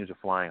these teams are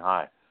flying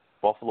high.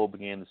 Buffalo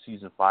began the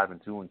season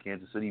 5-2, and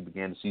Kansas City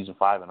began the season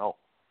 5-0.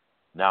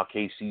 Now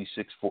KC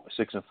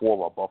 6-4,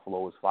 while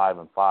Buffalo is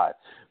 5-5.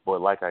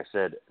 But like I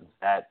said,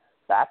 that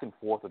back and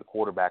forth of the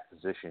quarterback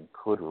position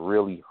could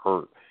really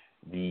hurt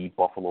the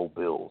Buffalo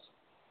Bills.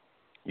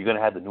 You're going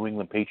to have the New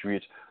England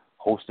Patriots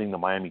hosting the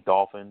Miami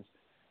Dolphins.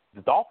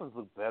 The Dolphins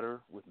look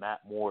better with Matt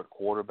Moore at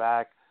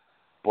quarterback,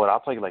 but I'll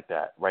tell you like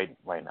that right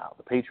now.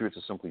 The Patriots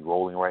are simply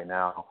rolling right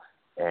now,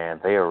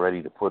 and they are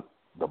ready to put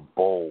the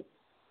bow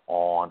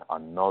on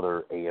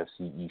another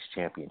AFC East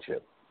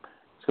championship.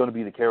 It's going to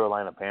be the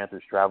Carolina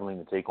Panthers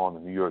traveling to take on the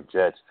New York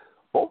Jets.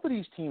 Both of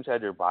these teams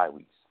had their bye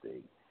weeks,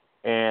 Steve.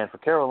 And for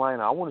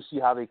Carolina, I want to see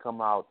how they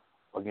come out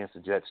against the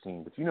Jets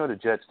team. But you know the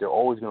Jets, they're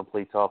always going to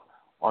play tough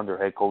under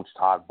head coach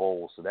Todd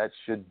Bowles, so that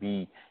should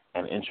be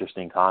an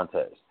interesting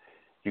contest.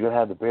 You're going to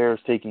have the Bears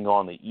taking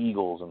on the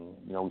Eagles, and,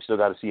 you know, we still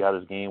got to see how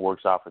this game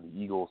works out for the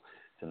Eagles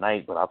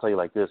tonight. But I'll tell you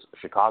like this,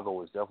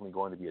 Chicago is definitely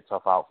going to be a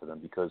tough out for them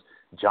because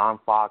John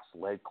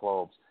Fox-led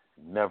clubs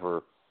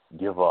never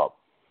give up.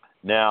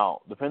 Now,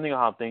 depending on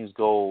how things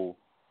go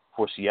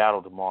for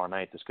Seattle tomorrow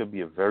night, this could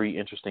be a very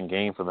interesting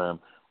game for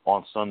them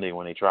on Sunday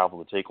when they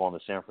travel to take on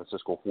the San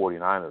Francisco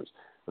 49ers.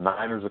 The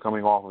Niners are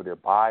coming off of their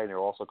bye, and they're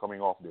also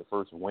coming off of their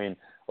first win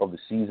of the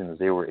season as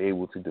they were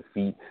able to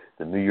defeat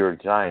the New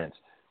York Giants.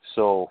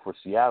 So for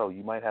Seattle,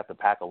 you might have to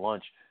pack a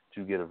lunch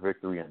to get a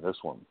victory in this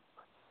one.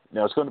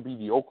 Now, it's going to be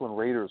the Oakland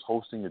Raiders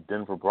hosting the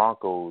Denver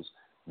Broncos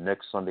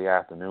next Sunday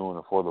afternoon.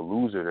 And for the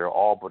loser, they're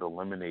all but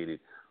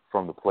eliminated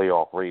from the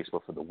playoff race.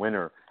 But for the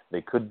winner,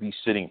 they could be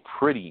sitting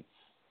pretty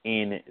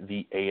in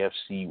the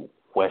AFC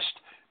West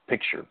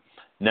picture.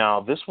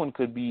 Now, this one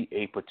could be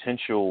a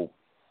potential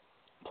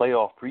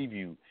playoff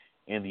preview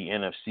in the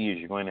NFC as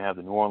you're going to have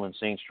the New Orleans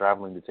Saints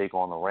traveling to take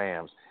on the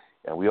Rams.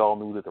 And we all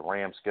knew that the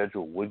Rams'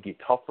 schedule would get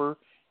tougher,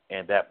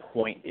 and that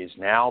point is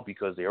now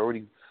because they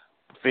already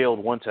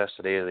failed one test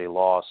today. They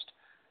lost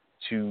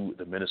to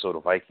the Minnesota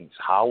Vikings.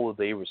 How will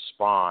they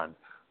respond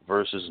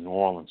versus New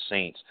Orleans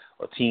Saints,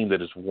 a team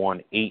that has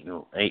won eight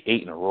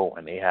in a row,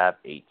 and they have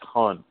a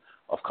ton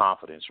of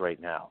confidence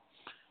right now?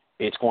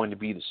 It's going to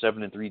be the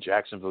 7-3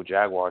 Jacksonville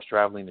Jaguars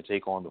traveling to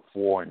take on the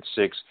 4-6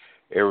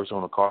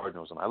 Arizona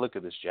Cardinals. And I look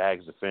at this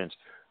Jags defense.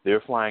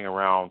 They're flying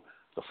around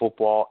the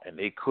football, and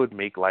they could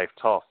make life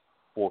tough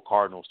for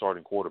Cardinals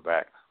starting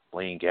quarterback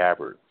Blaine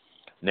Gabbert.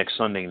 Next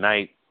Sunday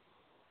night,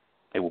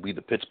 it will be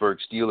the Pittsburgh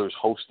Steelers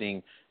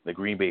hosting the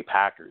Green Bay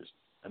Packers.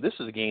 And this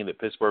is a game that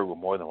Pittsburgh will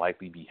more than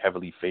likely be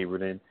heavily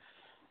favored in.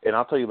 And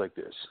I'll tell you like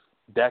this,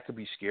 that could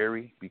be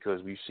scary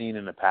because we've seen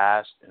in the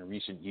past, in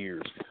recent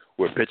years,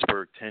 where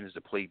Pittsburgh tends to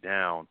play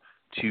down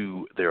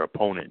to their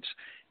opponents.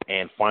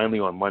 And finally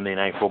on Monday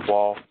Night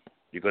Football,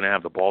 you're going to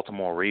have the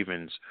Baltimore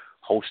Ravens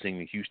hosting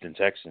the Houston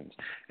Texans.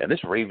 And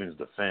this Ravens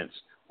defense,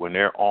 when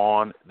they're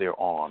on,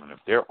 they're on. And if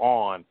they're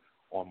on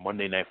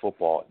Monday Night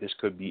Football, this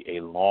could be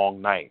a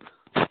long night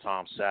for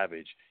Tom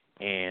Savage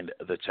and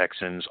the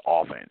Texans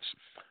offense.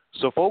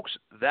 So, folks,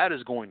 that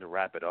is going to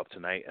wrap it up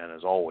tonight. And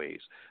as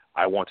always,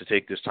 I want to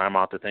take this time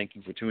out to thank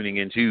you for tuning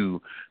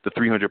into the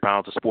 300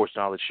 Pounds of Sports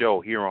Knowledge show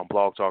here on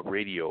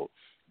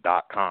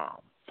blogtalkradio.com.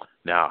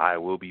 Now, I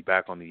will be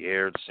back on the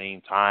air at the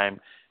same time,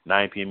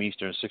 9 p.m.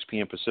 Eastern, 6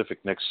 p.m. Pacific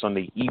next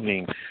Sunday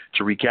evening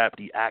to recap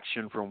the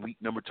action from week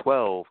number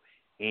 12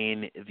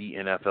 in the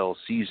NFL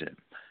season.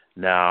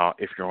 Now,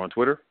 if you're on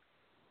Twitter,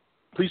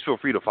 please feel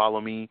free to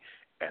follow me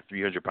at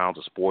 300 Pounds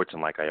of Sports.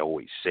 And like I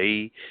always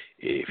say,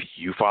 if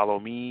you follow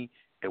me,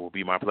 it will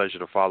be my pleasure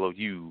to follow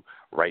you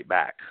right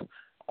back.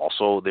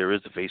 Also, there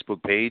is the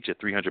Facebook page at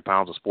 300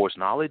 Pounds of Sports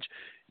Knowledge.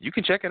 You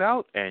can check it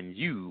out, and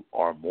you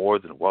are more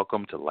than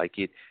welcome to like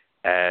it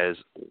as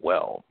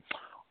well.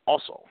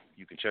 Also,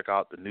 you can check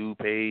out the new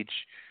page.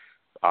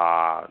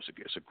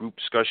 It's a group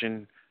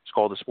discussion. It's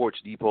called the Sports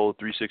Depot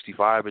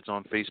 365. It's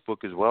on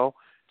Facebook as well.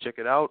 Check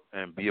it out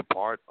and be a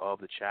part of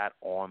the chat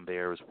on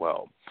there as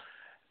well.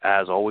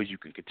 As always, you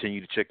can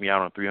continue to check me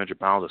out on 300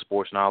 Pounds of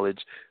Sports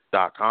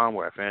Knowledge.com,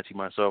 where I fancy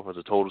myself as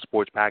a total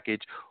sports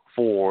package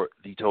for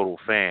the total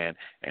fan.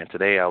 And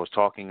today I was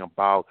talking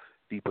about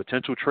the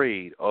potential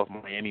trade of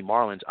Miami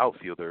Marlins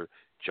outfielder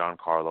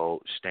Giancarlo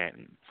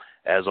Stanton.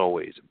 As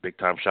always, big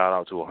time shout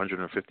out to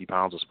 150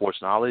 pounds of sports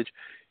knowledge.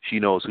 She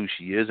knows who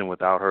she is, and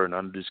without her,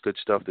 none of this good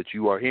stuff that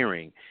you are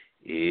hearing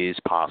is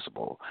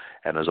possible.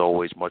 And as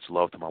always, much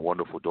love to my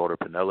wonderful daughter,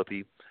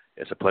 Penelope.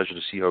 It's a pleasure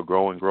to see her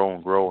grow and grow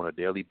and grow on a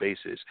daily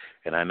basis,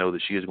 and I know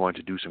that she is going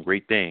to do some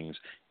great things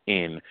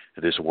in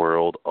this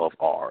world of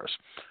ours.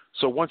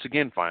 So once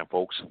again, fine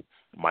folks,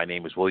 my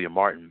name is William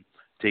Martin.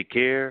 Take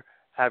care,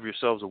 have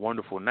yourselves a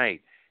wonderful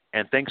night,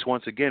 and thanks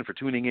once again for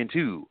tuning in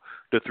to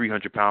the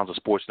 300 Pounds of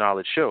Sports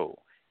Knowledge show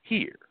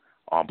here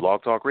on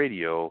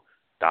blogtalkradio.com.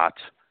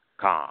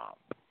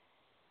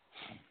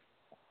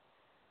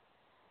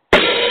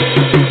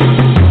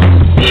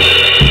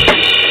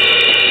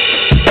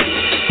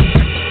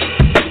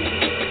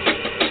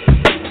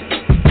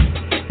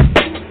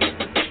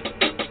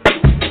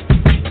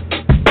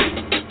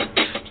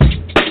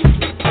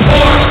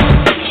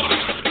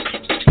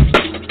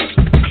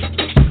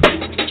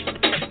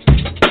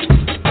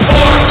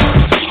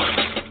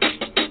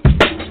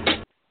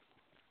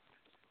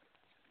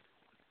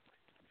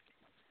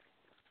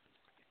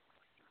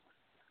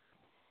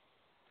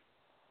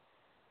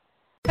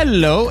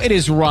 Hello, it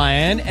is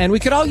Ryan, and we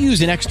could all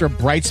use an extra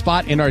bright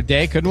spot in our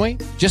day, couldn't we?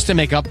 Just to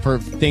make up for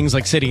things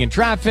like sitting in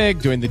traffic,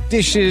 doing the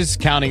dishes,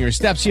 counting your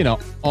steps, you know,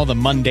 all the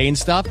mundane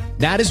stuff.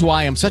 That is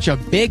why I'm such a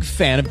big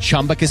fan of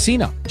Chumba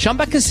Casino.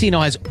 Chumba Casino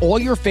has all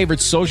your favorite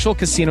social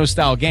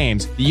casino-style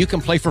games that you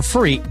can play for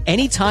free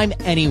anytime,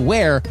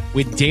 anywhere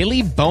with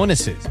daily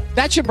bonuses.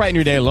 That should brighten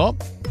your day a little.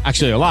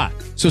 Actually, a lot.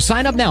 So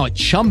sign up now at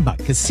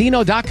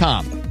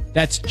ChumbaCasino.com.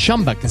 That's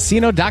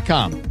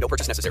ChumbaCasino.com. No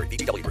purchase necessary.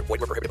 VGW Group.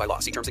 Void where prohibited by law.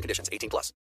 See terms and conditions. 18+.